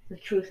there. The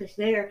truth is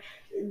there.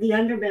 The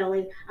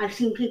underbelly. I've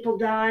seen people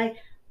die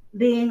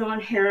being on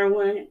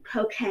heroin,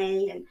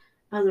 cocaine, and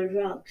other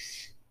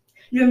drugs.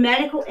 Your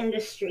medical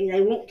industry,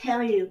 they won't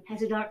tell you,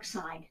 has a dark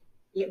side.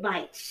 It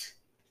bites.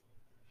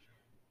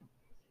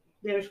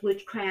 There's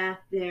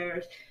witchcraft,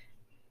 there's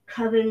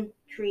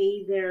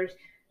Coventry, there's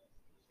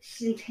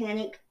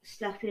satanic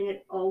stuff in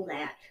it, all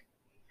that.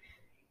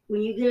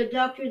 When you get a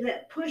doctor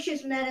that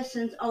pushes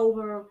medicines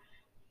over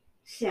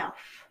self,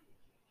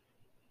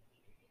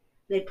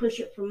 they push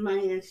it for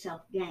money and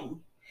self-gain.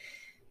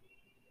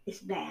 It's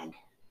bad.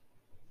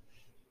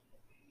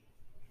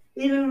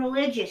 Even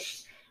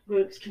religious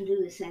groups can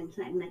do the same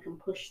thing. They can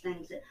push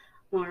things that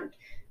aren't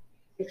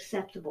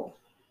acceptable.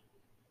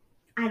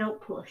 I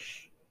don't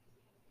push.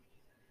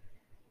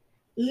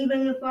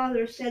 Even the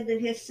Father said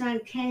that his Son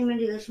came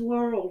into this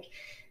world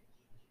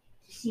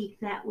to seek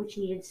that which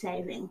needed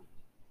saving.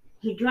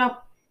 He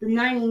dropped the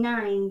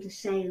 99 to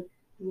save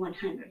the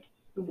 100,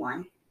 the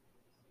one.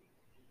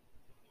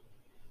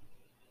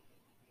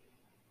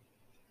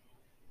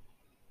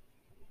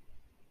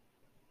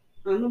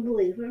 I'm a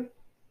believer.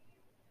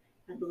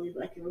 I believe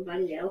like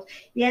everybody else.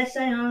 Yes,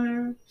 I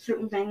honor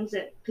certain things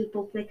that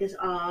people think is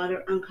odd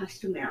or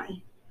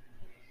uncustomary.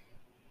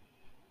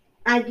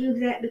 I do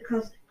that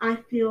because I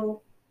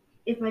feel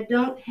if I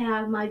don't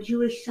have my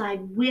Jewish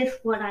side with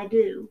what I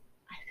do,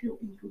 I feel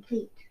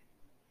incomplete.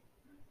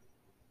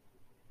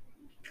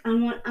 I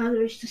want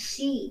others to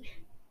see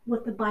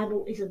what the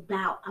Bible is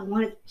about. I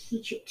want to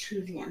teach it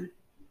to them.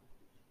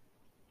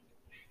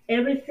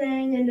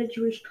 Everything in the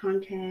Jewish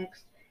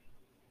context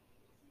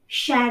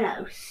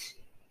shadows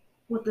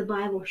what the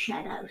Bible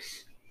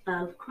shadows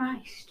of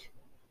Christ.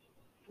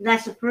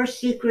 That's the first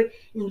secret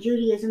in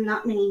Judaism.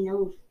 Not many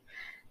know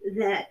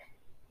that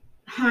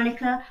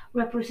Hanukkah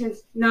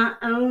represents not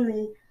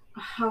only a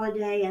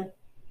holiday of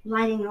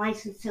lighting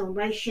lights and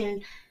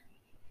celebration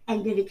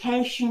and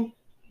dedication,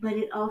 but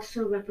it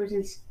also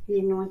represents the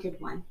Anointed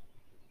One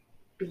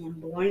being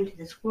born into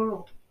this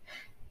world.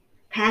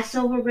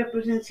 Passover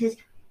represents his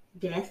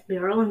death,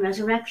 burial, and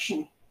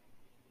resurrection.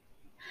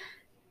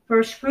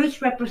 First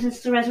fruits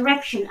represents the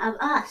resurrection of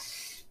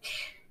us.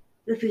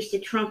 The Feast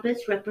of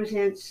Trumpets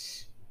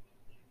represents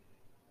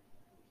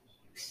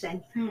the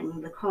same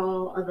thing, the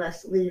call of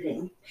us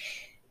leaving.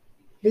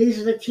 These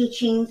are the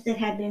teachings that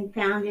have been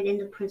founded in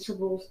the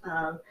principles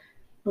of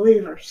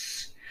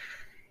believers.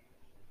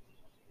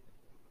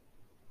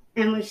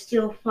 And we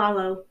still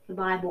follow the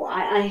Bible.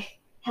 I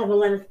have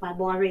 11th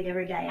Bible I read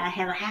every day. I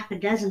have a half a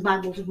dozen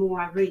Bibles or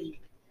more I read.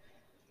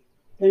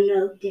 They're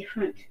no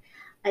different.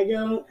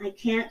 I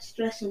can't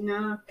stress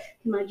enough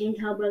to my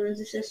Gentile brothers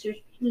and sisters,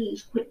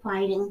 please quit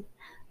fighting.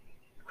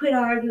 Quit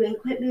arguing.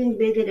 Quit being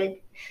bigoted.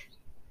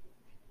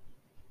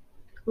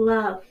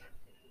 Love.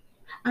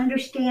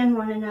 Understand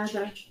one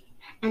another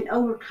and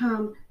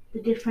overcome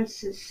the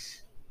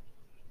differences.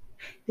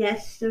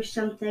 Yes, there's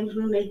some things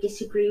we may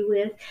disagree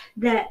with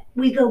that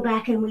we go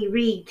back and we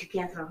read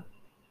together.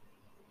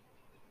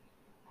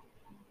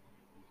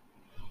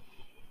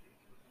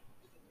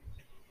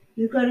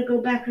 You've got to go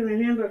back and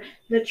remember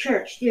the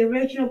church, the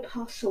original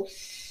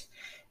apostles,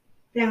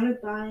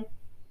 founded by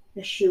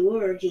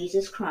Yeshua or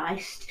Jesus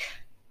Christ,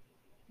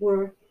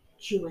 were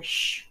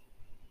Jewish.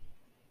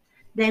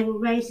 They were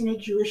raised in a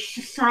Jewish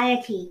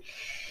society.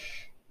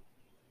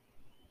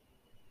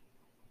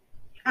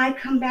 I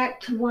come back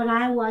to what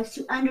I was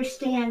to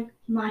understand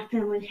my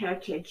family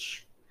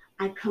heritage.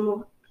 I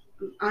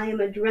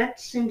am a direct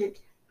descendant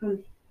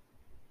from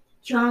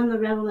John the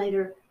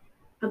Revelator,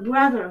 a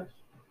brother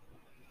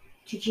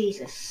to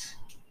Jesus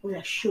or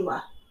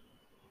Yeshua.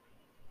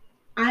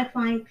 I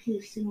find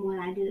peace in what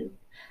I do.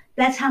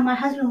 That's how my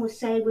husband was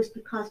saved, was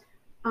because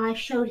I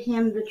showed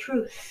him the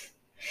truth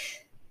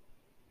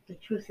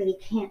that he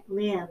can't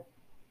live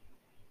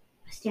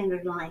a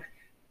standard life.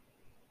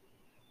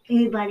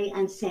 Anybody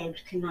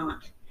unsaved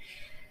cannot.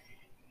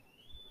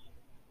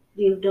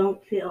 You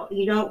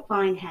don't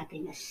find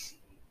happiness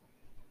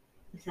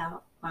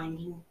without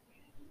finding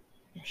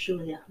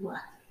Yeshua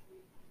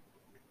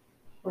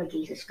or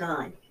Jesus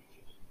God.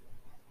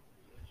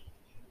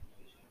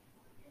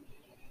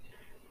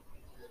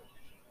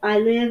 I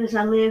live as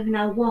I live, and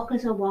I walk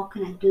as I walk,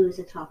 and I do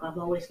as I talk. I've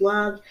always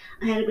loved.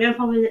 I had a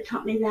grandfather that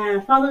taught me that,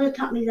 a father that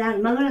taught me that, a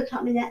mother that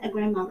taught me that, and a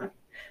grandmother.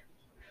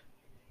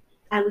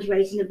 I was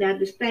raised in the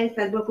Baptist faith.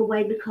 I broke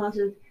away because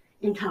of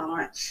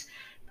intolerance.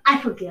 I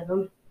forgive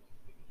them.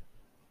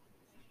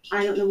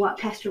 I don't know what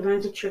pastor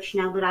runs a church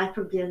now, but I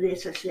forgive the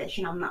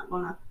association. I'm not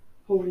going to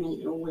hold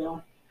any ill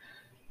will.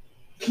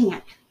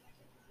 Can't.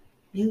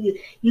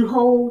 You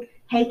hold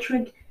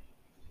hatred,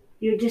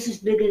 you're just as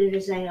bigoted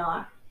as they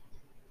are.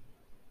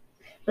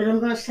 But I'm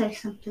going to say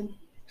something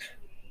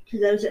to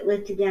those that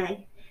live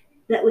today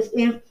that was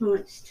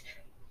influenced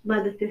by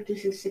the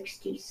 50s and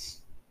 60s.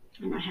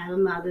 And I have a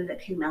mother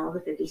that came out of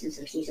the 50s and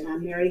 60s, and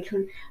I'm married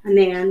to a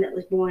man that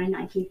was born in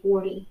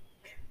 1940.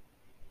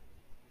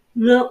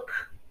 Look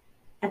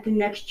at the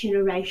next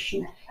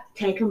generation.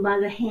 Take them by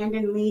the hand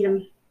and lead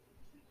them.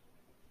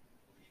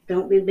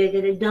 Don't be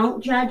bigoted.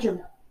 Don't judge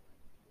them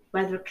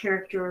by their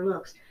character or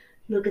looks.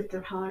 Look at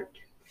their heart.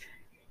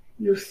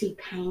 You'll see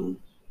pain.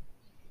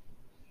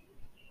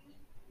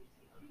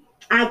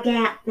 I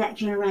gap that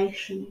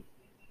generation.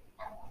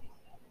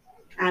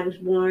 I was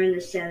born in the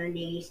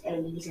 70s,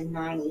 80s, and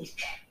 90s.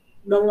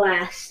 The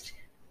last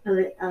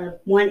of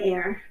one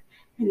era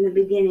and the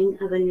beginning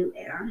of a new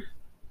era.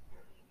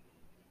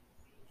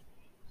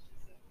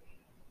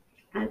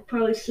 I've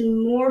probably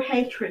seen more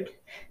hatred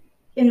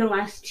in the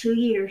last 2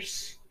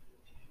 years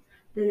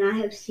than I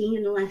have seen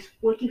in the last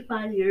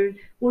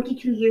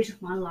 42 years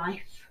of my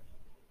life.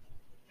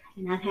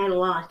 And I've had a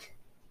lot.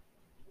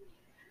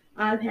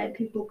 I've had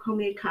people call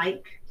me a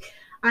kike.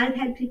 I've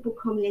had people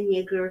call me a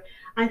nigger.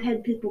 I've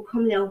had people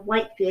call me a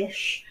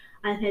whitefish.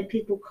 I've had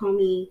people call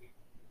me,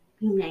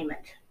 you name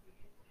it.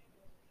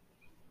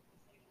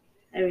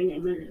 Every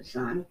name under the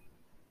sun.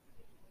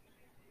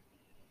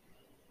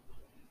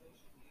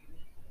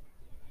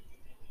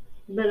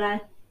 But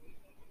I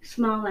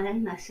smile at it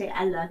and I say,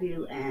 I love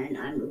you, and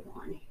I move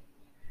on.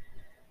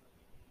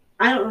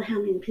 I don't know how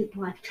many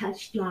people I've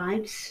touched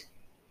lives.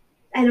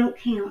 I don't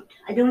count.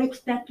 I don't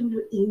expect them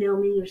to email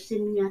me or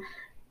send me a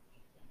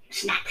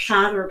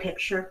snapshot or a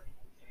picture.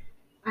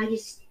 I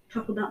just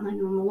talk about my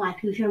normal life.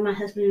 You hear my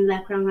husband in the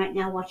background right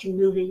now watching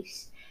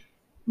movies.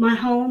 My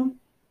home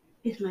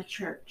is my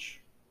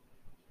church.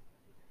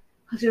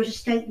 Because there's a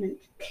statement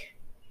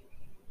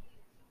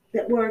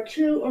that where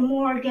two or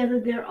more are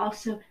gathered,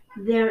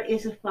 there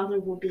is a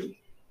Father will be.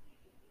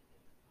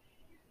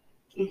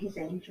 And his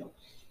angels.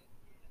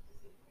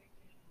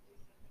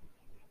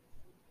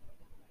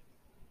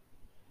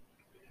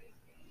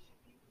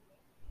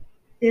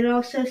 It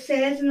also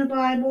says in the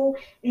Bible,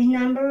 in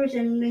Numbers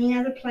and many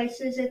other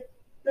places, that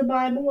the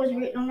Bible was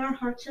written on our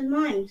hearts and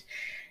minds.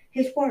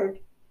 His word.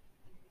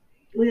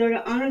 We are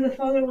to honor the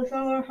Father with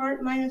all our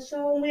heart, mind, and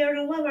soul, and we are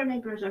to love our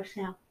neighbors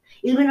ourselves,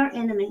 even our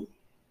enemy.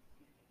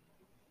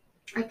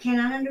 I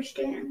cannot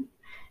understand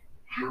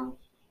how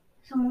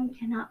someone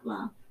cannot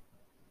love.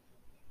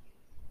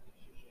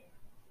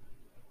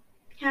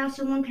 How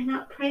someone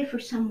cannot pray for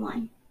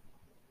someone.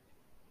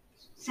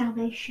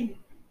 Salvation.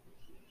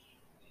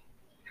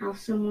 How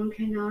someone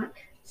cannot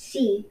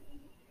see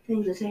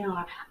things as they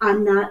are.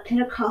 I'm not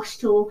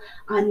Pentecostal.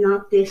 I'm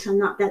not this. I'm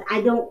not that.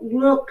 I don't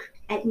look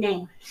at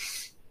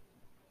names.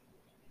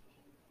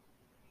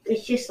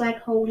 It's just like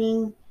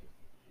holding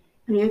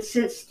an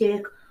incense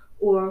stick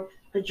or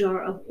a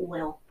jar of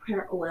oil,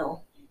 prayer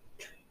oil.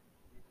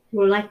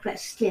 Or like that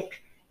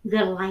stick, you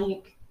gotta light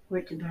it for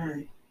it to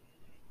burn.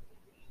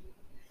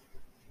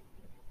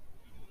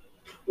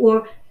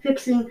 Or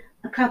fixing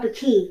a cup of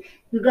tea,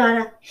 you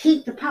gotta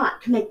heat the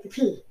pot to make the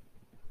tea.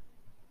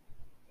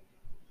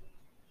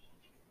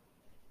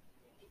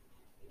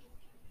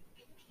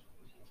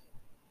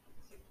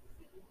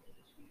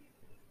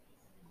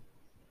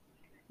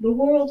 The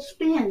world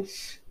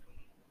spins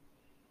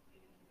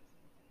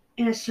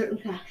in a certain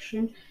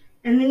fashion,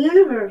 And the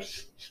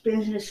universe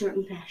spins in a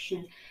certain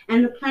fashion.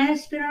 And the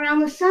planets spin around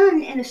the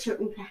sun in a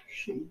certain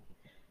fashion.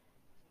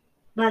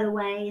 By the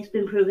way, it's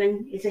been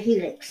proven it's a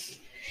helix,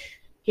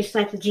 just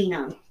like the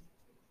genome,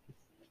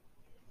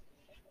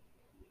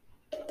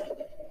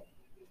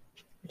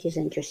 which is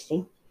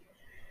interesting.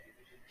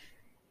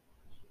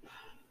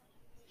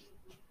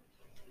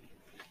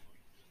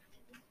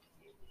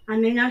 I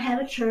may not have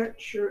a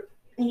church or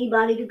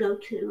anybody to go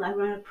to. I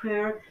run a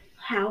prayer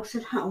house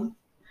at home,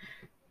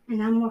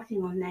 and I'm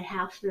working on that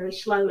house very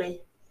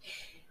slowly.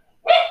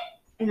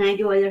 And I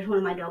enjoy, there's one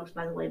of my dogs,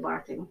 by the way,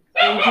 barking.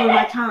 I enjoy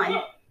my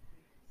time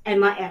and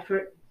my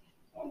effort.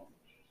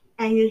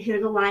 And you hear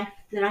the life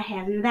that I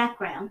have in the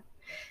background.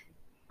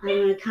 I'm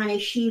in a tiny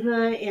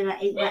Shiva in an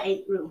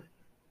 8x8 room.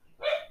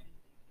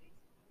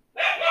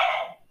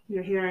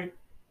 You're hearing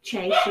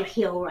Chase or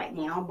Hill right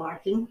now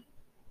barking.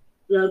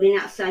 Logan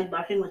outside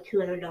barking with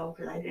 2 other dogs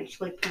that I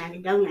eventually plan to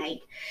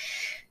donate.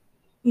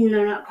 And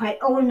they're not quite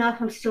old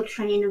enough. I'm still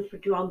training them for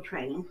dog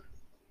training.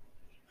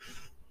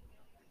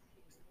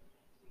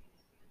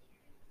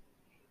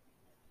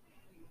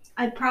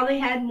 I've probably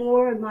had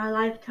more in my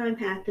lifetime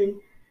happen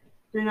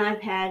than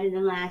I've had in the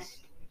last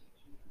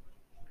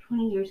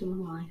 20 years of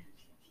my life.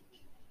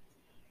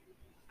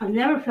 I've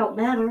never felt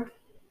better.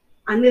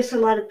 I miss a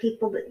lot of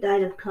people that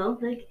died of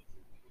COVID.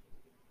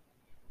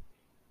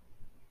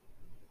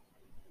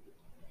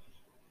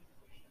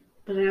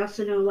 But I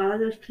also know a lot of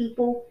those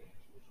people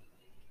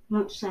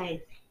won't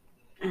say,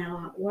 and a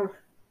lot worse.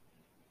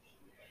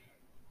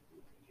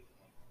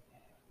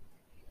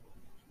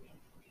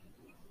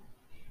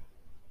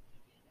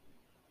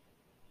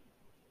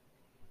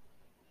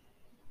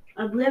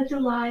 I've lived a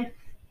life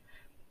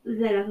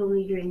that I've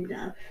only dreamed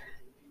of.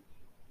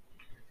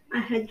 I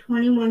had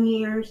 21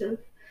 years of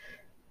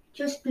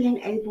just being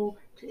able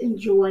to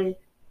enjoy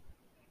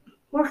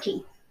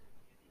working.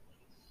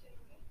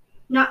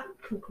 Not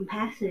full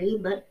capacity,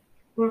 but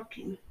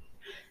working.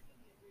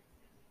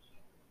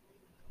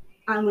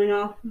 I went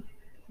off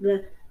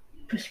the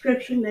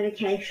prescription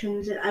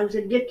medications that I was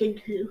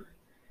addicted to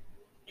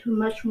a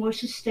much more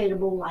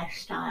sustainable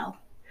lifestyle.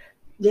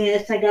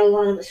 Yes, I got a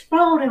lot of it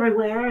sprawled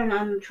everywhere and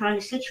I'm trying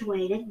to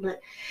situate it, but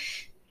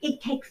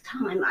it takes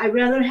time. I'd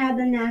rather have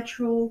the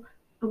natural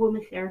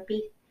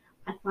aromatherapy.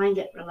 I find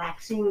it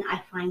relaxing.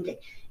 I find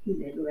it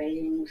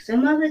invigorating.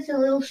 Some of it's a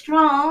little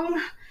strong,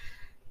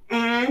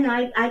 and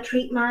I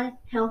treat my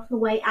health the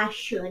way I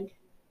should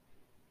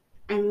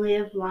and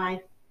live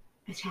life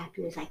as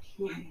happy as I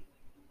can.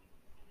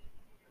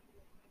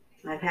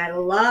 I've had a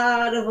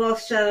lot of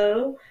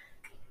also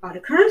odd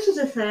occurrences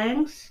of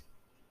things.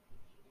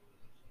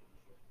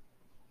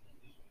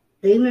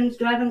 Demons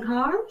driving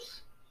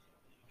cars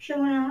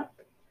showing up.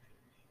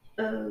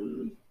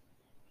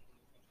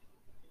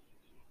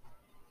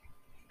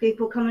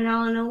 People coming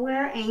out of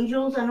nowhere,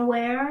 angels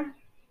unaware.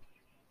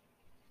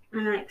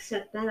 And I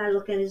accept that. I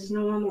look at it as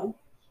normal.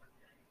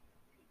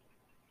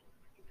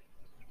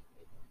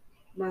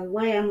 By the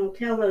way, I'm going to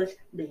tell those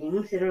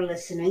beings that are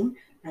listening,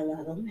 I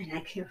love them and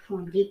I care for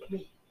them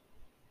deeply.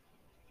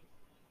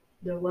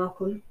 They're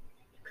welcome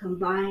to come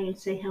by and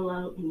say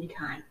hello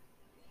anytime.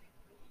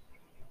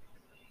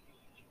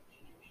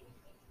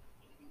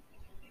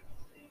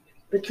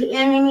 But to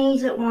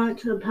enemies that want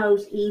to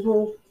oppose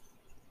evil,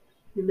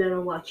 you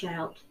better watch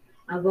out.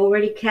 I've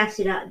already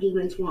casted out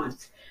demons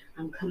once.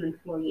 I'm coming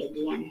for you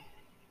again.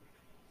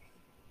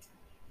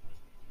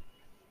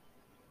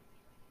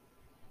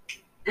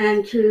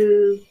 And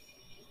to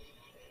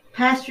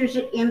pastors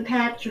at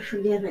Impact, you're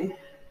forgiven.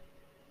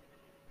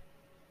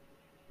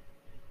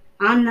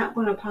 I'm not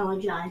going to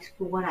apologize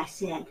for what I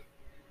said.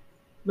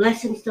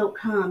 Blessings don't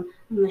come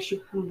unless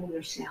you humble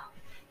yourself.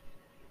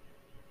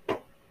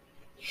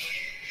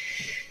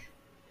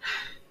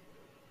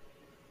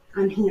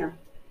 I'm here.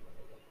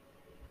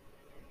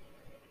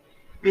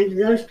 And to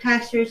those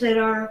pastors that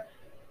are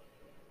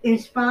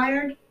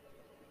inspired,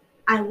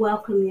 I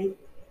welcome you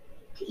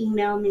to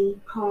email me,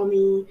 call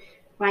me,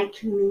 write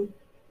to me.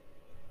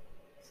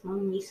 It's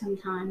lonely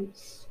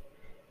sometimes.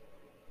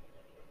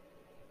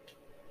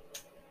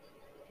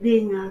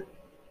 Being a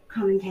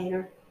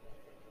commentator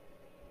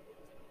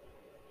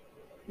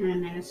and a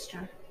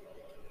minister.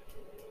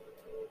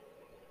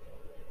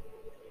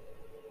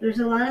 There's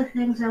a lot of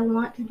things I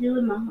want to do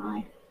in my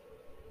life.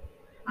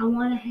 I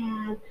want to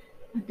have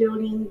a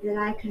building that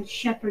I can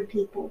shepherd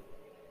people,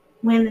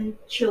 women,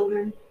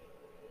 children,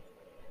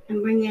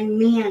 and bring in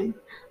men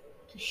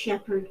to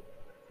shepherd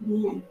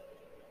men.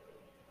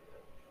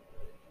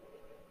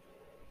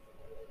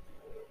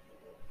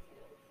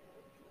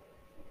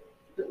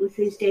 But with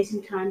these days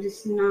and times,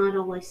 it's not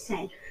always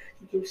safe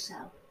to do so.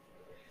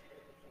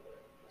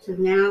 So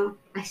now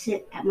I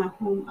sit at my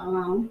home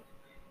alone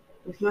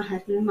with my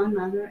husband and my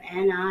mother,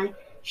 and I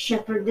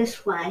shepherd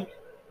this way.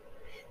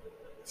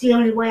 It's the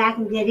only way I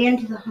can get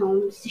into the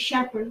home is to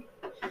shepherd.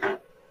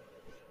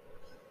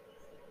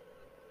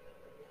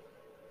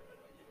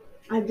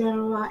 I've done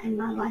a lot in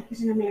my life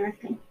as an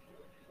American.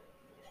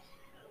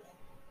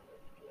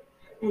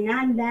 And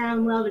I'm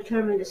bound well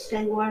determined to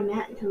stay where I'm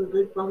at until the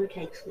good Father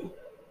takes me.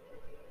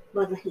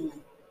 by the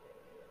hand.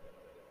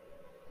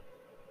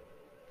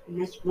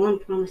 And that's one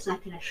promise I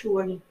can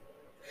assure him.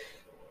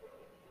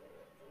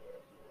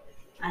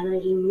 I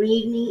let him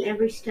lead me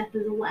every step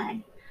of the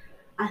way.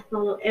 I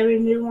follow every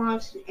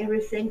nuance and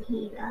everything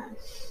he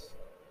does.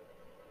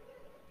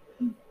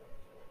 And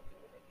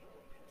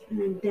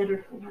I'm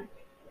better for it.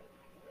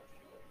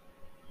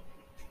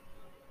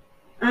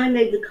 I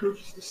made the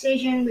conscious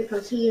decision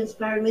because he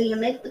inspired me to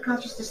make the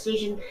conscious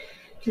decision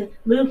to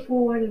move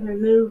forward and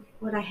remove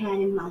what I had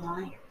in my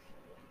life.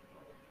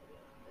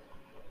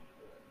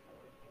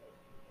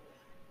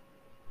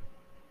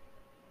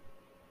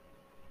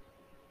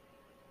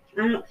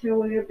 I don't care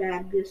whether you're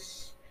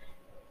Baptist.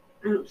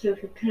 I don't care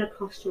if you're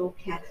Pentecostal or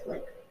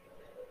Catholic,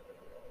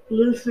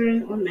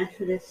 Lutheran or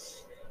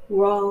Methodist.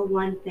 We're all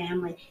one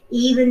family.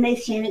 Even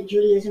Messianic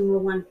Judaism, we're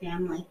one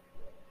family.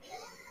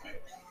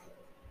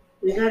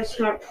 We got to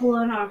start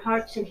pulling our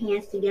hearts and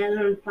hands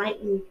together and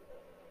fighting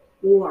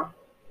war.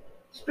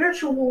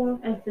 Spiritual war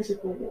and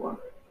physical war.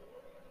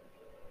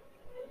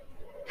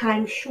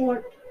 Time's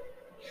short.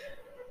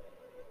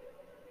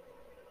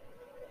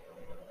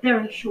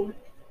 Very short.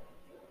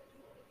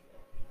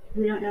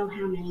 We don't know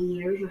how many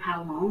years or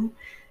how long.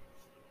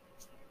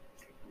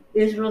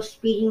 Israel's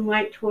speeding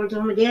right towards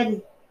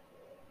Armageddon.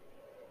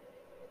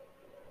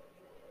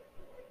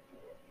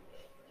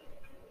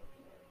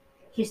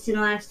 Just in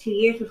the last 2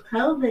 years with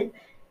COVID,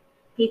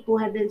 people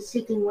have been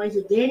seeking ways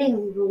of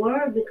getting the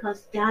word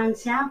because down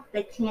south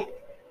they can't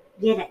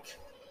get it.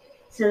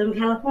 Southern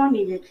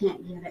California, they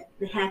can't get it.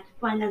 They have to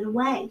find other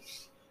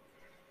ways.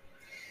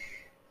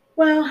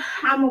 Well,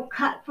 I'm going to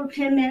cut for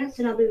 10 minutes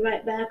and I'll be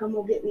right back. I'm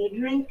going to get me a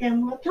drink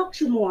and we'll talk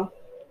some more.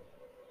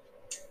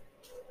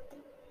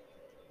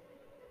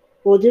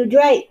 We'll do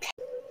Drake.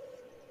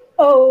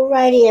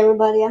 Alrighty,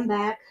 everybody, I'm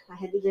back. I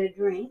had to get a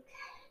drink.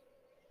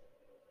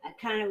 I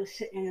kind of was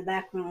sitting in the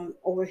background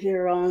over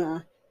here on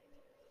a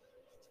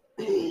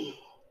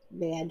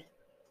bed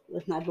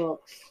with my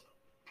books.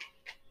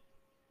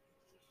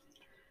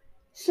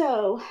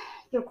 So,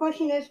 your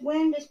question is,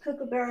 when does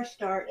Kookaburra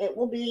start? It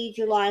will be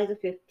July the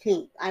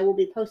 15th. I will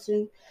be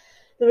posting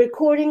the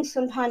recording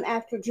sometime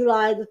after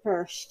July the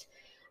 1st.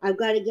 I've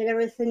got to get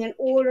everything in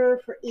order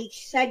for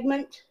each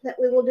segment that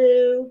we will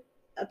do,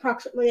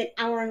 approximately an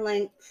hour in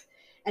length,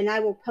 and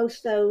I will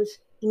post those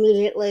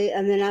immediately,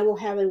 and then I will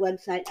have a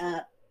website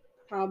up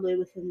probably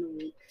within the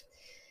week.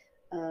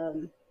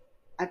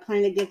 I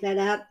plan to get that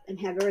up and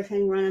have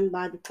everything running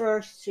by the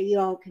 1st so you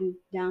all can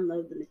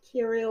download the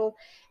material,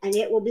 and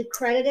it will be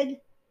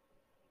credited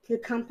to the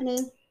company.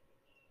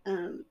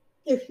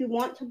 If you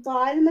want to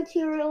buy the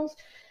materials,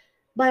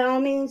 by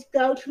all means,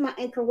 go to my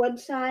Anchor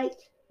website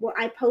where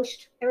I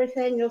post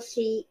everything. You'll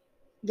see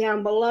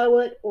down below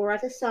it or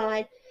at the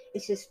side,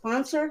 it says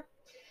sponsor.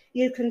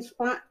 You can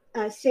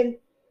send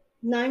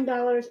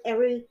 $9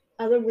 every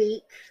other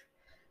week.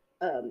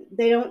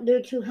 They don't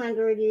do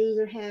 200. You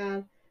either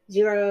have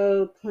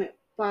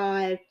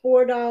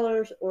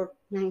 $0.54 or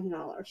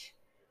 $9.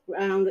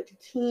 Round it to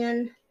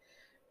 10.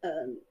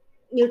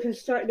 You can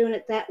start doing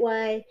it that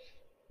way,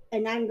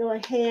 and I can go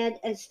ahead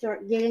and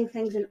start getting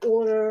things in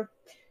order.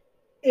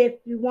 If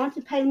you want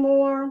to pay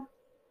more,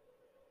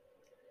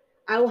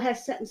 I will have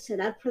something set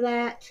up for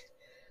that.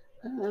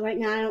 Right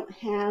now, I don't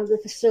have the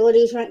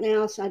facilities right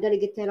now, so I got to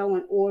get that all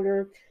in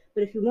order.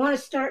 But if you want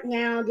to start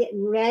now,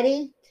 getting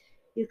ready,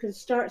 you can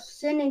start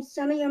sending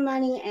some of your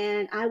money,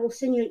 and I will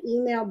send you an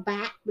email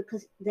back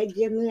because they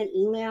give me an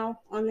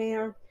email on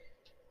there.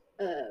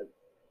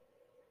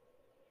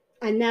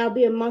 And that'll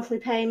be a monthly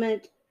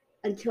payment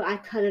until I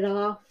cut it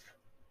off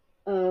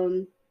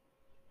of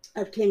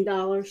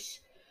 $10.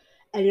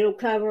 And it'll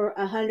cover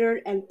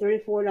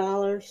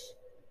 $134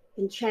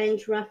 and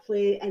change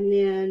roughly, and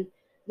then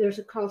there's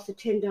a cost of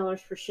 $10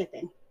 for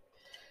shipping.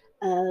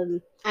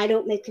 I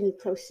don't make any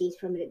proceeds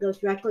from it. It goes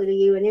directly to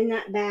you, and in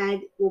that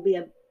bag will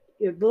be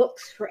your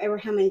books for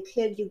how many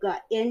kids you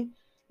got in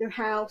your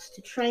house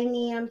to train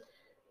them,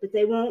 but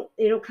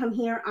it'll come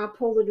here. I'll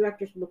pull the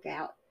director's book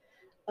out.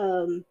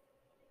 And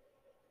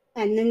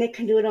then they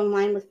can do it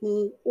online with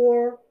me,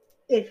 or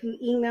if you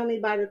email me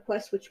by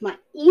request, which my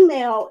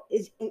email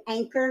is in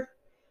Anchor,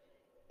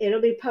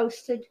 it'll be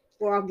posted,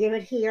 or I'll give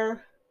it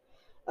here.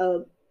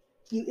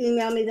 You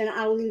email me, then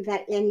I'll leave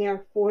that in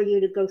there for you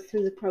to go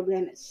through the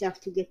program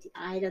itself to get the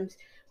items.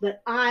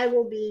 But I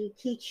will be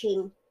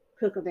teaching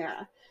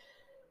Kookaburra.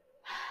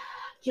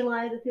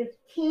 July the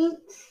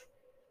 15th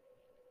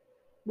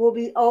will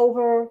be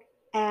over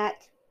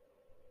at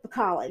the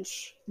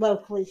college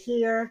locally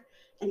here,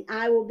 and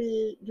I will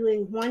be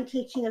doing one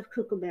teaching of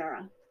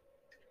Kookaburra.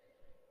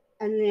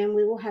 And then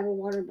we will have a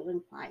water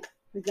balloon fight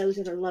for those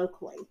that are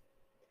locally.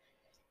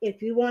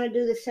 If you want to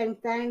do the same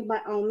thing, by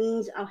all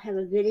means, I'll have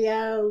a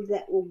video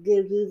that will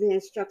give you the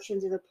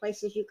instructions of the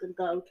places you can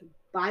go to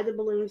buy the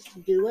balloons to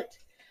do it.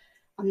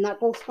 I'm not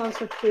going to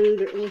sponsor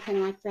food or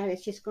anything like that.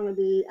 It's just going to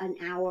be an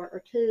hour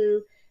or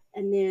two,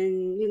 and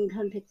then you can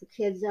come pick the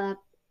kids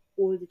up,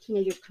 or the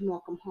teenagers can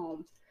walk them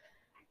home.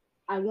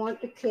 I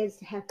want the kids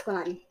to have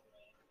fun.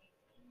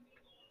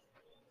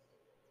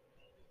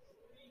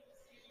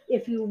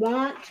 if you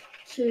want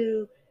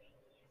to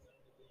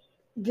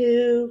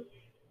do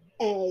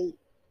a,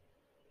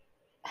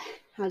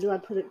 how do I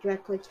put it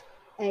directly,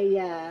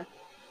 a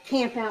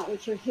camp out,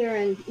 which you're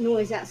hearing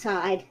noise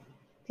outside,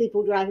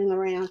 people driving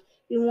around.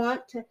 You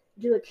want to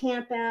do a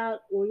camp out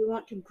or you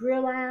want to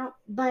grill out,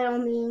 by all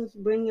means,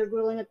 bring your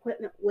grilling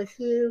equipment with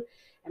you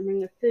and bring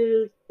your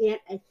food in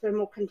a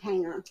thermal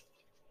container.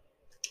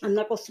 I'm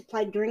not going to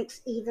supply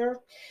drinks either.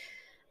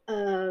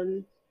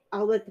 Um,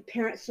 I'll let the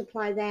parents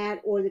supply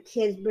that, or the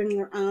kids bring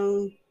their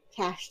own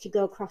cash to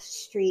go across the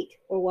street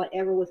or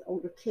whatever with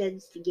older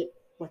kids to get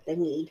what they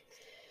need.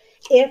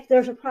 If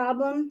there's a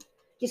problem,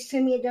 just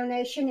send me a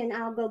donation and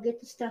I'll go get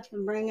the stuff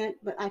and bring it.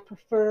 But I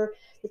prefer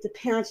that the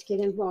parents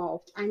get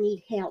involved. I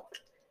need help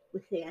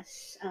with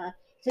this.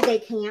 It's a day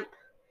camp.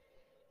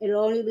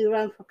 It'll only be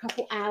run for a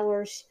couple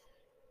hours,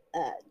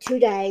 2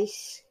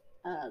 days.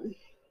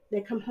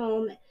 They come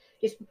home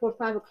just before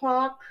 5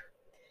 o'clock,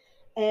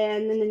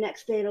 and then the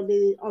next day it'll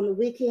be on the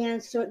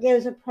weekend. So it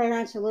gives the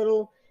parents a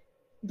little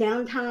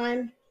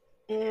downtime,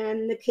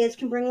 and the kids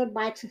can bring their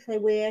bikes if they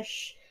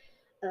wish.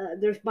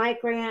 There's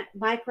bike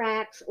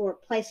racks or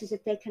places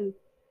that they can,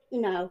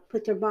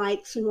 put their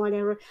bikes and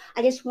whatever.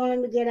 I just want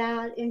them to get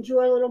out,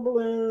 enjoy a little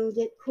balloon,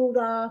 get cooled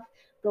off,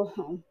 go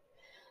home.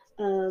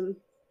 Um,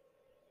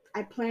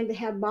 I plan to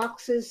have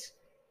boxes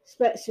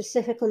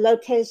specifically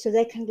located so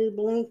they can do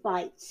balloon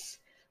fights.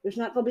 There's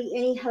not going to be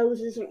any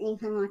hoses or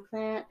anything like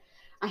that.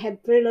 I have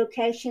 3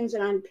 locations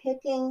that I'm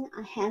picking.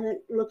 I haven't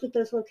looked at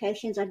those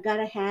locations. I've got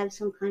to have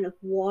some kind of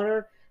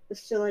water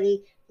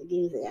facility to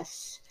do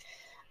this.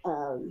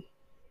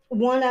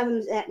 One of them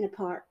is Etna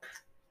Park,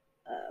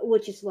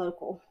 which is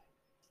local.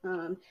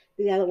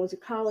 The other one's a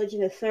college,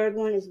 and the third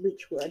one is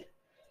Beechwood.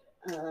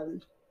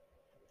 Um,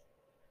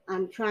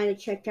 I'm trying to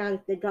check out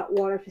if they've got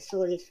water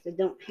facilities. If they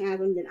don't have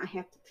them, then I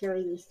have to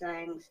carry these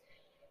things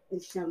in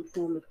some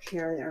form of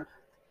carrier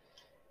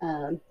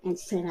and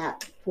set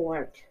up for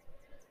it.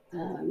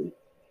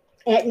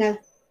 Etna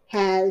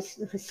has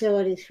the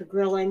facilities for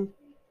grilling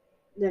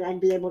that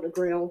I'd be able to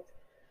grill,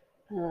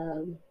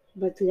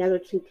 but the other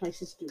 2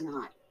 places do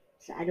not.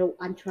 So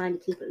I'm trying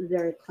to keep it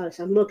very close.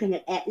 I'm looking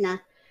at Etna,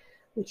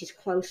 which is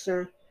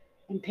closer,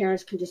 and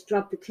parents can just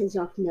drop the kids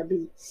off and there'll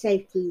be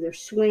safety.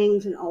 There's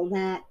swings and all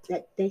that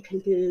they can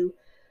do.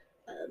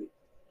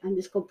 I'm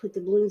just going to put the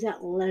balloons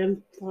out and let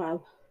them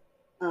flow.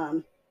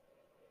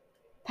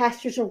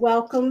 Pastors are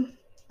welcome.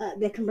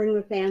 They can bring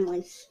their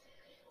families.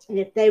 And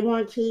if they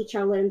want to teach,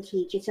 I'll let them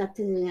teach. It's up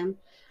to them.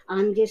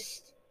 I'm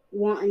just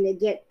wanting to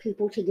get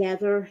people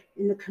together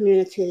in the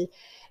community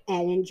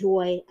and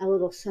enjoy a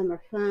little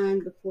summer fun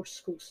before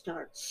school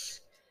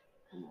starts.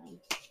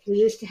 We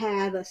used to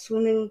have a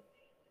swimming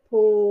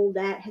pool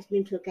that has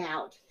been took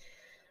out.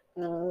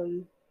 I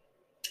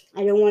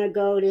don't want to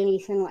go to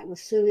anything like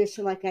Vesuvius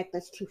or like that.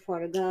 That's too far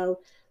to go.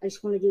 I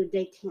just want to do a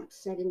day camp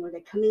setting where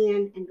they come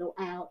in and go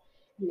out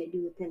and they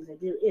do the things they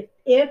do.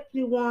 If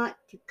you want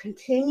to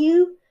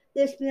continue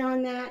this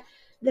beyond that,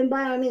 then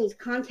by all means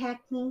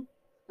contact me.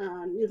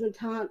 You can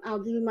talk. I'll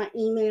give you my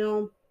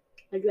email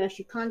address.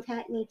 You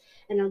contact me,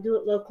 and I'll do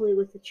it locally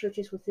with the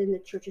churches within the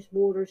church's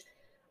borders.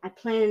 I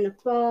plan in the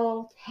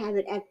fall to have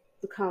it at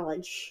the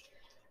college.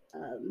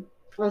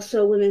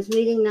 Also, women's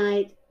meeting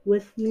night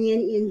with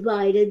men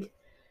invited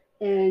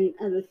and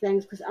other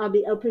things, because I'll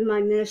be opening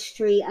my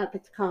ministry up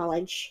at the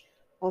college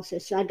also.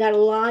 So I got a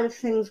lot of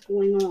things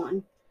going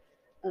on.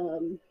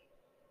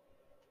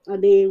 I'll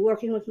be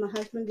working with my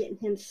husband, getting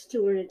him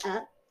stewarded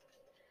up,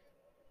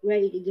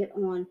 ready to get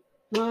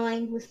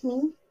online with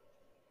me.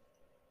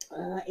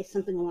 It's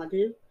something I want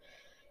to do.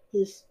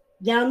 He's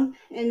young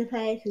in the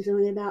faith. He's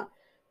only about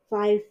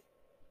 5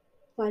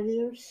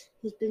 years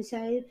he's been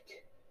saved.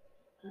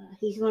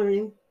 He's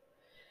learning.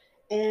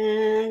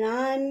 And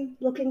I'm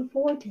looking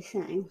forward to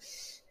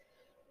things.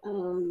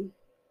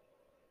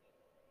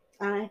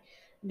 I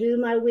do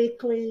my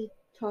weekly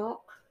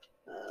talk.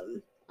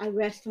 I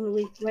rest on the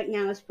week. Right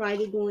now it's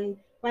Friday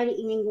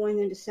evening going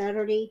into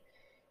Saturday.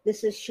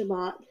 This is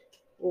Shabbat,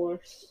 or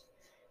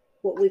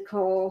what we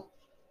call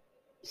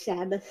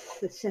Sabbath,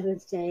 the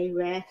 7th day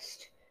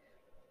rest.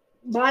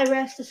 My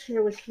rest is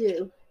here with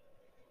you.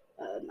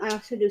 I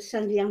also do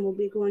Sunday. I will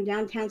be going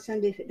downtown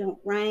Sunday if it don't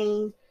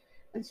rain,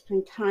 and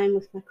spend time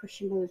with my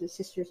Christian brothers and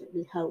sisters at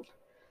We Hope.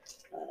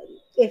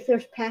 If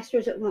there's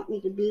pastors that want me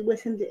to be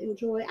with them to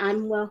enjoy,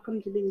 I'm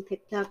welcome to being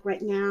picked up.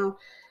 Right now,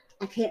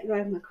 I can't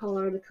drive my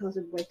car because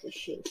of brake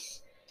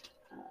issues.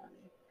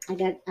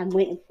 I'm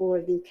waiting for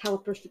the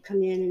calipers to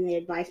come in, and they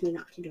advise me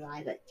not to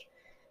drive it.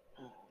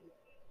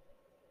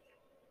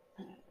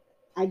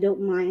 I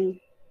don't mind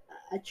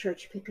a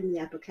church picking me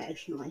up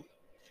occasionally.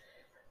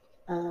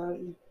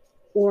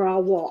 Or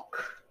I'll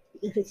walk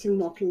if it's in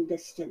walking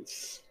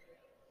distance.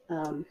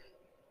 And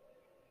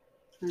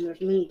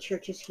there's many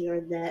churches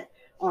here that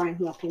are in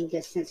walking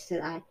distance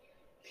that I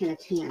can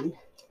attend.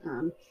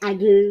 I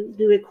do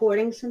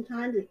recordings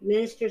sometimes. If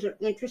ministers are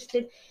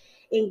interested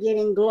in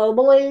getting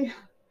globally,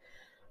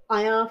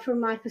 I offer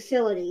my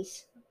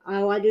facilities.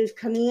 All I do is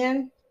come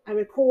in, I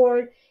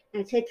record,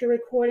 and I take the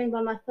recording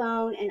by my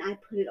phone and I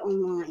put it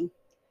online.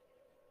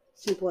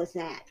 Simple as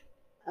that.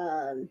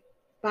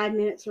 5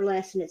 minutes or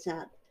less and it's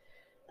up.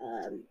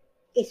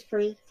 It's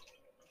free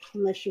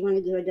unless you want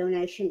to do a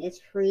donation. It's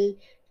free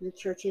to the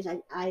churches.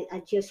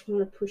 I just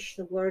want to push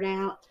the word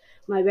out.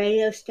 My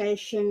radio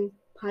station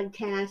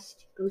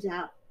podcast goes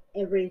out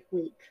every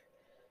week.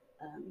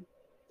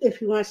 If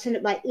you want to send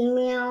it by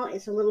email,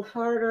 it's a little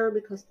harder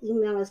because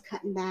email is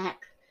cutting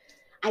back.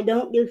 I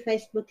don't do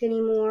Facebook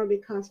anymore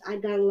because I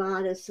got a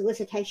lot of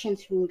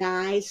solicitations from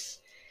guys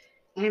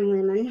and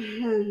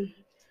women,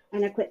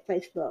 and I quit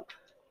Facebook.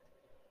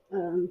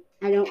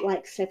 I don't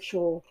like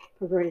sexual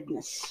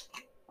pervertedness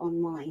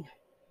online.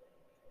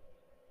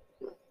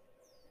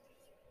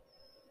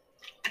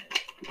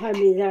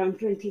 Pardon me there, I'm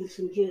drinking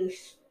some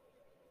juice.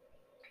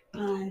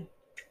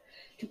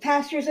 To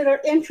pastors that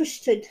are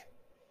interested,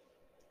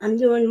 I'm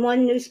doing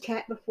one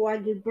newscat before I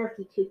do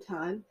Berkey 2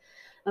 times,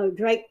 or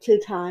Drake 2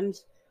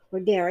 times, or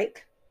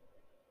Derek.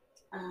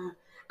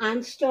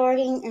 I'm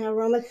starting an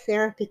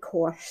aromatherapy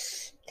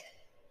course.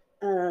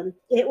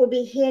 It will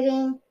be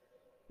hitting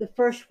the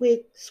first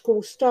week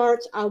school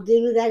starts. I'll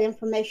give you that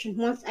information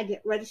once I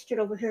get registered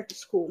over here at the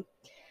school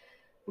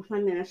with my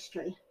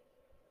ministry.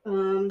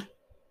 It'll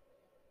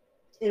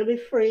be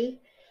free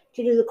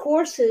to do the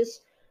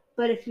courses,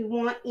 but if you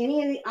want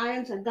any of the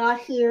items I got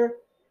here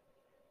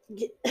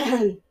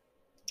to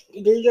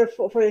do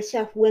for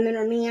yourself, women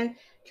or men,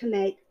 to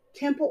make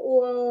temple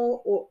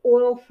oil or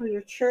oil for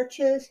your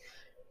churches,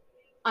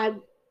 I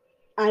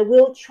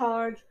will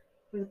charge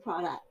for the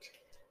product.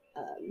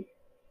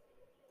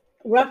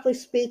 Roughly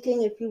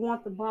speaking, if you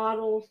want the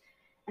bottles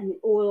and the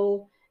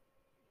oil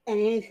and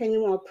anything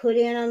you want to put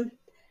in them,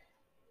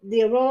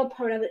 the aroma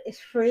part of it is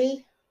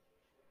free,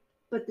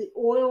 but the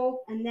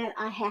oil and that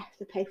I have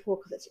to pay for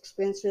because it's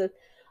expensive.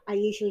 I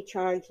usually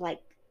charge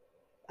like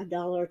 $1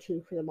 or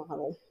 $2 for the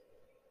bottle.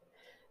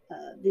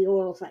 The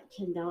oil's like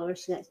 $10.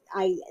 So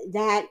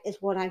that is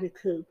what I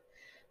recoup.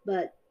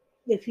 But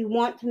if you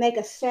want to make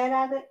a set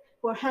of it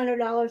for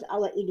 $100,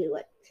 I'll let you do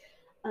it.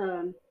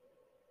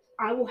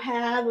 I will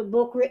have a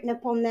book written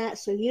up on that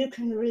so you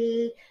can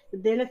read the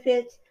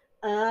benefits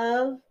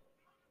of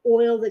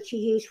oil that you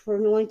use for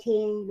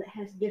anointing that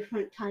has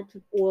different types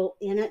of oil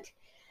in it.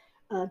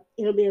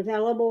 It'll be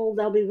available.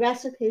 There'll be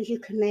recipes you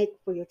can make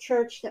for your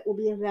church that will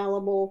be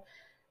available.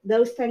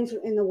 Those things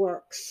are in the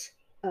works.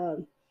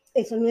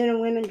 It's a men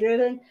and women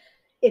driven.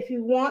 If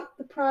you want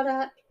the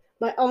product,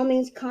 by all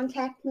means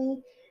contact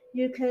me.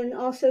 You can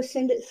also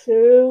send it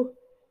through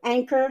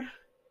Anchor,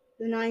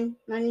 the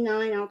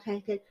 $9.99, I'll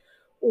take it.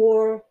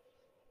 Or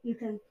you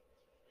can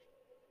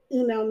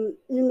email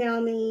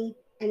me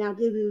and I'll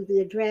give you the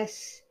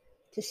address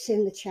to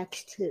send the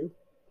checks to.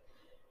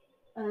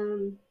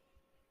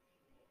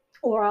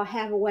 Or I'll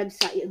have a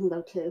website you can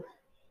go to.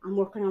 I'm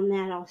working on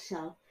that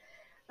also.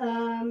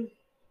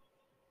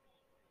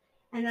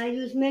 And I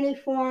use many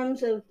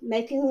forms of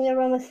making the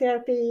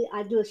aromatherapy.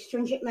 I do a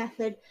stringent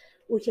method,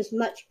 which is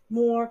much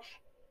more.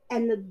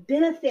 And the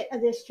benefit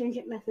of this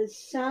stringent method,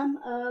 some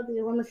of the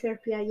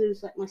aromatherapy I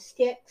use, like my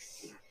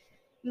sticks,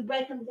 you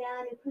break them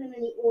down, you put them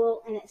in the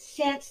oil, and it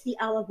scents the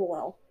olive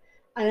oil.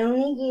 I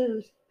only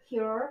use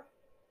pure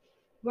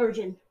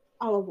virgin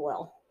olive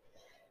oil.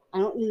 I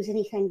don't use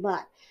anything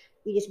but.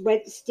 You just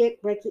break the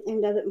stick, break the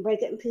end of it, and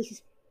break it in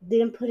pieces.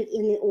 Then put it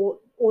in the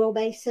oil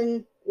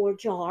basin or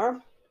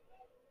jar,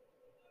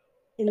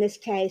 in this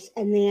case,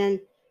 and then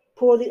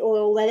pour the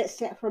oil, let it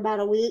set for about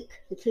a week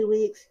to 2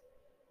 weeks,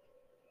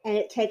 and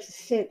it takes the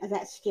scent of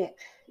that stick.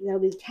 There'll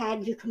be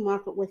tags you can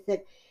mark it with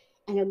it,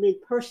 and it'll be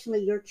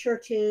personally your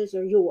church's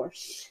or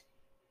yours.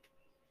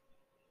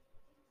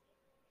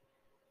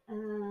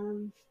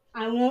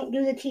 I won't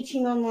do the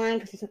teaching online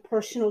because it's a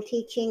personal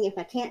teaching. If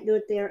I can't do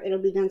it there, it'll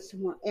be done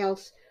somewhere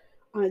else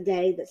on a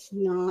day that's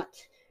not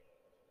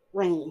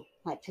rainy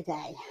like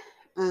today.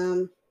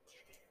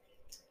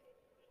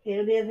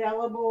 It'll be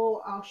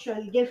available. I'll show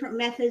you different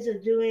methods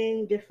of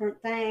doing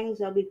different things.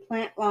 There'll be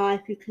plant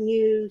life you can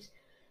use.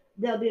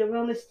 There'll be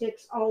aroma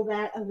sticks, all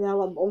that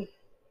available.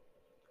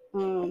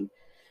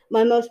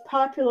 My most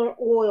popular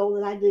oil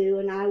that I do,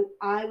 and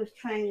I was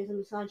trained as a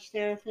massage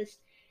therapist,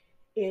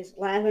 is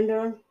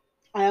lavender.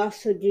 I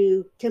also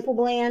do Temple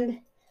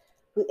Blend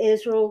from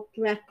Israel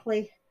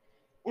directly.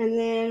 And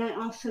then I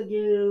also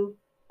do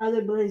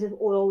other blends of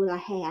oil that I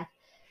have.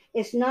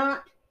 It's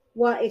not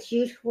what it's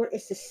used for,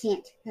 it's the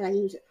scent that I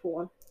use it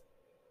for,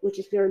 which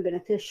is very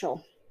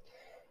beneficial.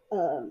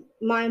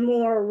 My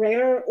more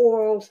rare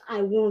oils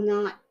I will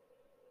not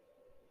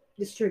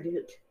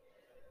distribute.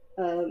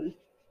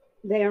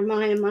 They are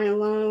mine and mine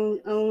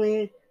alone.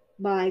 Only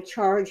by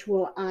charge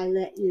will I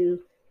let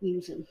you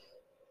use them.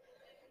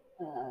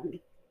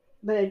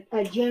 But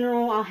in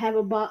general, I'll have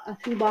a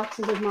few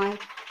boxes of my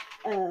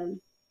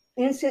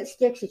incense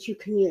sticks that you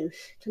can use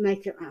to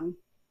make your own,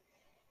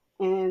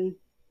 and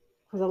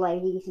for the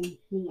ladies and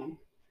men.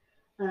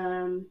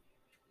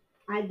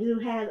 I do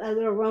have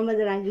other aroma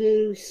that I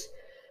use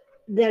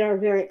that are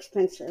very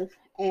expensive,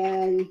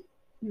 and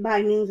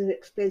by means of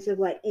expensive,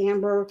 like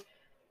amber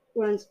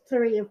runs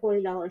 $30 to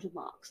 $40 a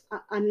box.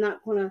 I'm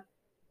not going to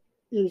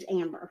use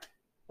amber.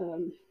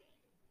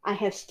 I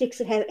have sticks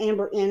that have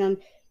amber in them.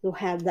 You'll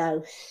have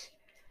those.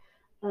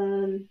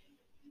 You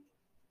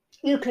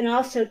can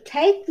also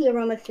take the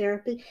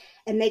aromatherapy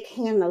and make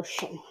hand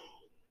lotion.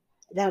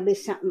 That'll be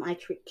something I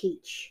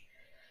teach.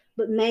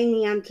 But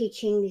mainly I'm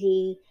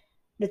teaching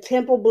the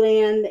temple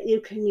blend that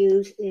you can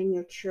use in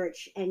your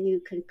church, and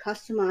you can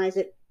customize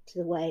it to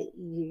the way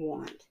you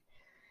want,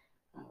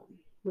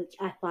 which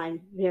I find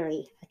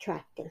very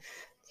attractive.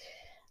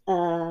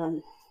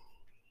 I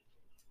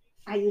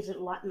use it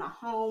a lot in my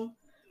home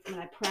when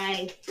I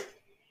pray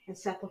and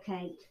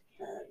supplicate.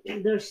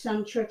 There's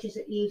some churches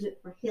that use it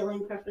for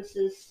healing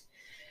purposes,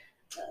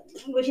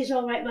 which is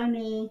all right by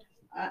me.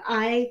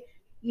 I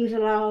use a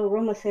lot of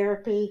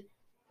aromatherapy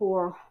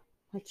for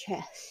my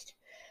chest.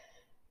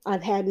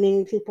 I've had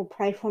many people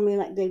pray for me,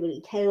 like David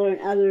E. Taylor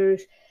and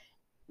others,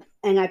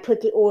 and I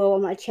put the oil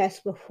on my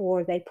chest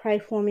before they pray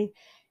for me,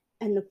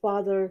 and the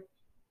Father,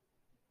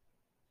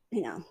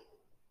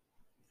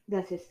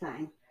 does his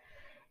thing.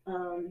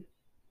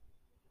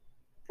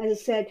 As I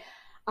said,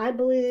 I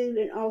believe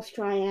in all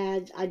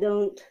triads.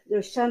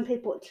 There's some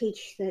people that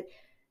teach that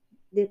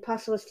the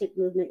apostolic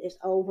movement is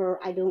over.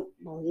 I don't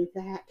believe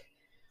that.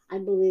 I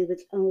believe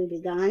it's only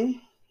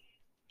begun,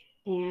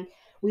 and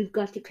we've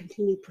got to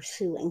continue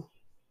pursuing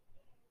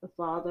the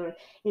Father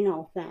in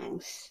all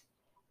things.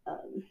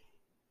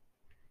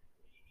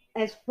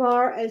 As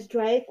far as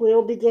Drake,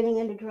 we'll be getting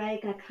into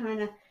Drake. I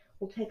kind of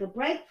will take a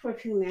break for a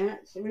few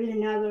minutes, read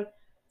another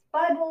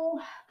Bible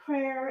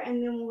prayer,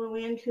 and then we'll go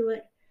into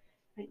it.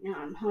 Right now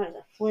I'm hot as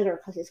a flitter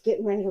because it's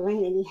getting ready to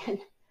rain again.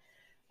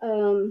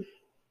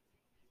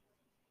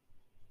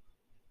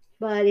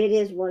 But it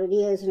is what it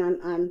is,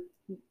 and I'm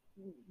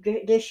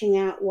dishing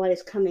out what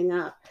is coming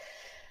up.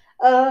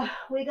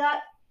 We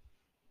got,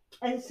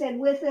 as I said,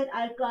 with it,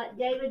 I've got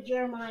David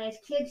Jeremiah's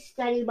Kids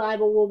Study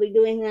Bible. We'll be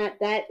doing that.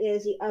 That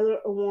is the other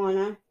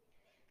Awana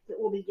that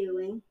we'll be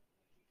doing.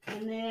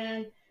 And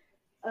then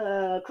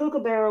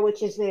Kookaburra,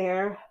 which is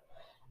there.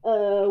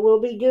 We'll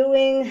be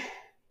doing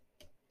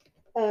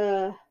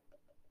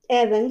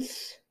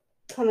Evans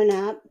coming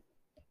up.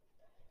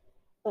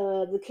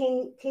 The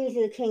Keys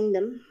of the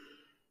Kingdom.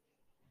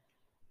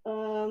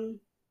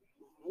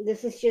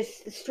 This is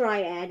just the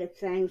triad of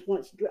things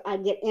once I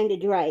get into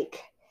Drake.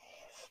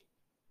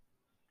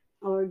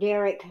 Or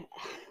Derek.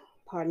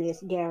 Pardon me, it's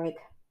Derek.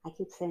 I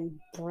keep saying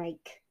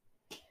Drake.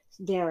 It's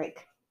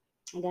Derek.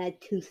 I got a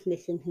tooth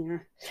missing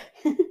here.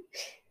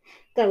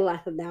 Gotta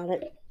laugh about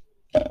it.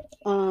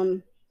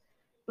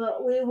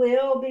 But we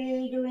will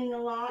be doing a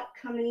lot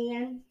coming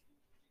in.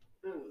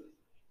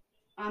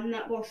 I'm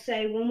not going to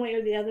say one way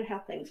or the other how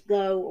things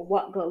go, or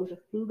what goes, or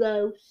who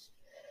goes.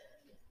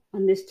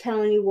 I'm just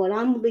telling you what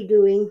I'm going to be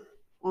doing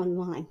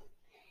online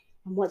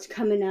and what's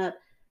coming up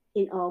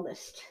in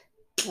August.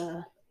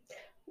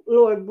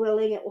 Lord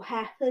willing, it will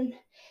happen.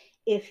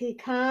 If he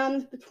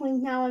comes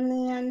between now and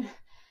then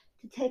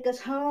to take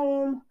us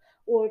home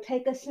or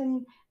take us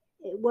in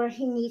where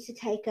he needs to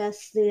take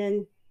us,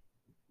 then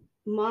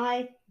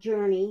my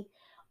journey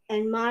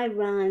and my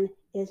run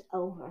is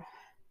over.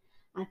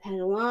 I've had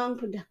a long,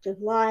 productive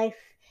life,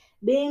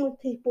 being with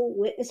people,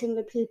 witnessing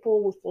to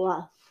people with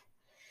love.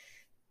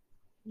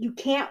 You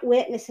can't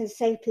witness and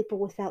save people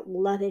without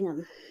loving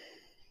them.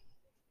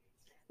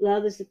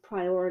 Love is the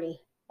priority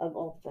of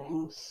all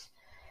things.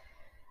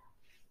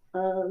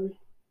 To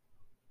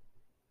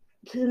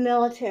the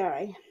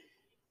military.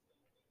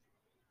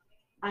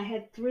 I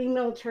had 3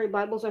 military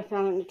Bibles I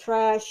found in the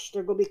trash.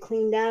 They're going to be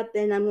cleaned up,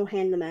 and I'm going to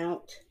hand them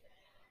out.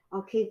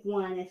 I'll keep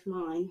one as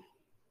mine.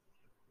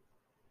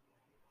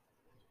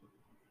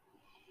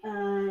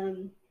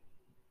 I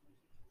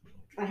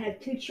have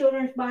 2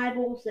 children's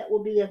Bibles that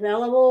will be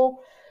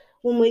available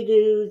when we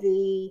do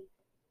the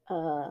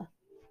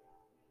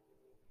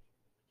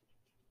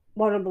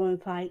water balloon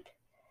fight.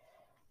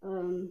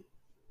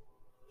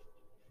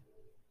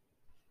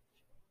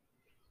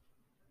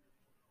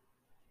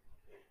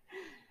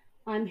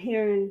 I'm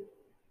hearing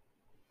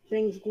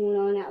things going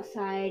on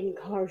outside and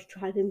cars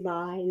driving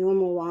by,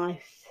 normal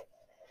life.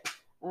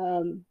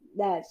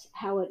 That's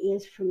how it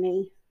is for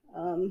me.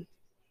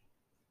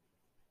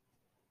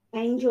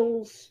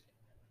 Angels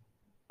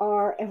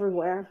are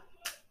everywhere.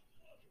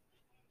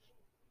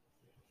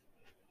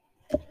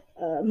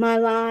 My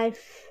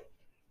life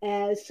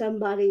as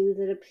somebody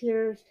that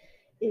appears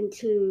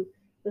into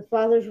the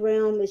Father's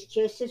realm is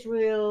just as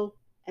real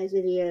as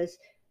it is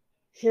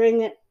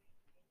hearing it.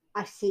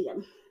 I see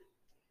them.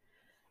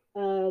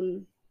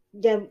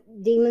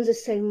 Demons the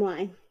same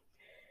way.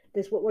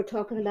 That's what we're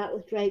talking about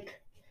with Drake.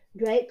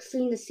 Drake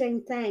seen the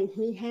same thing.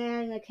 He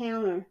had an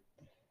encounter,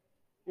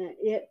 and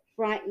it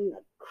frightened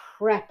the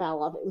crap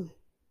out of him.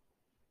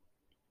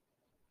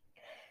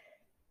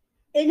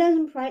 It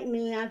doesn't frighten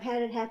me. I've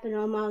had it happen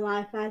all my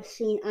life. I've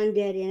seen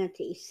undead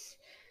entities.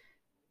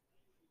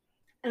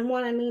 And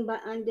what I mean by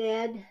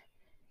undead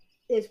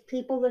is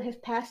people that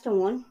have passed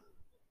on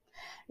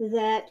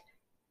that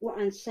were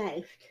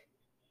unsaved.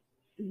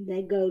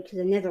 They go to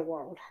the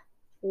netherworld,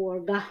 or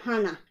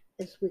Gehenna,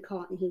 as we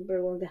call it in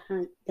Hebrew, or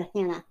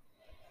Gehenna.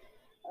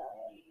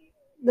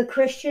 The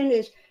Christian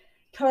is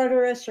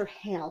Tartarus or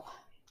hell.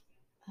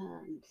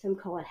 Some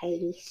call it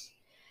Hades.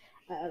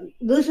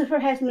 Lucifer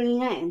has many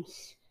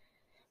names,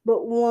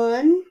 but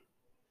one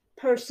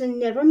person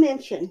never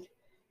mentioned,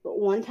 but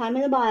one time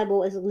in the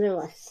Bible is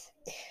Lilith.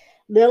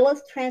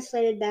 Lilith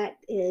translated back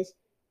is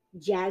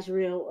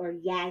Jazrael or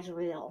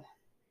Yazrael.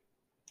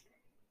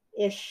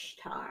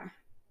 Ishtar.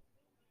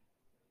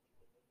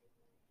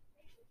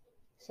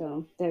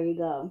 So there you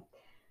go.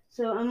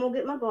 So I'm gonna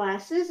get my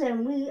glasses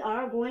and we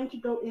are going to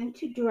go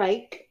into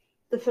Drake,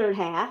 the third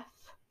half.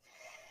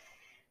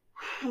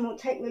 I'm gonna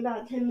take me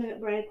about 10-minute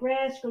break,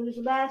 rest, go use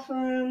the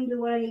bathroom, do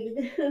what I need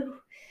to do,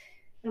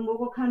 and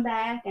we'll come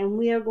back and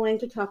we are going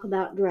to talk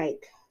about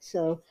Drake.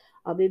 So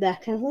I'll be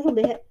back in a little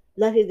bit.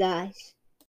 Love you guys.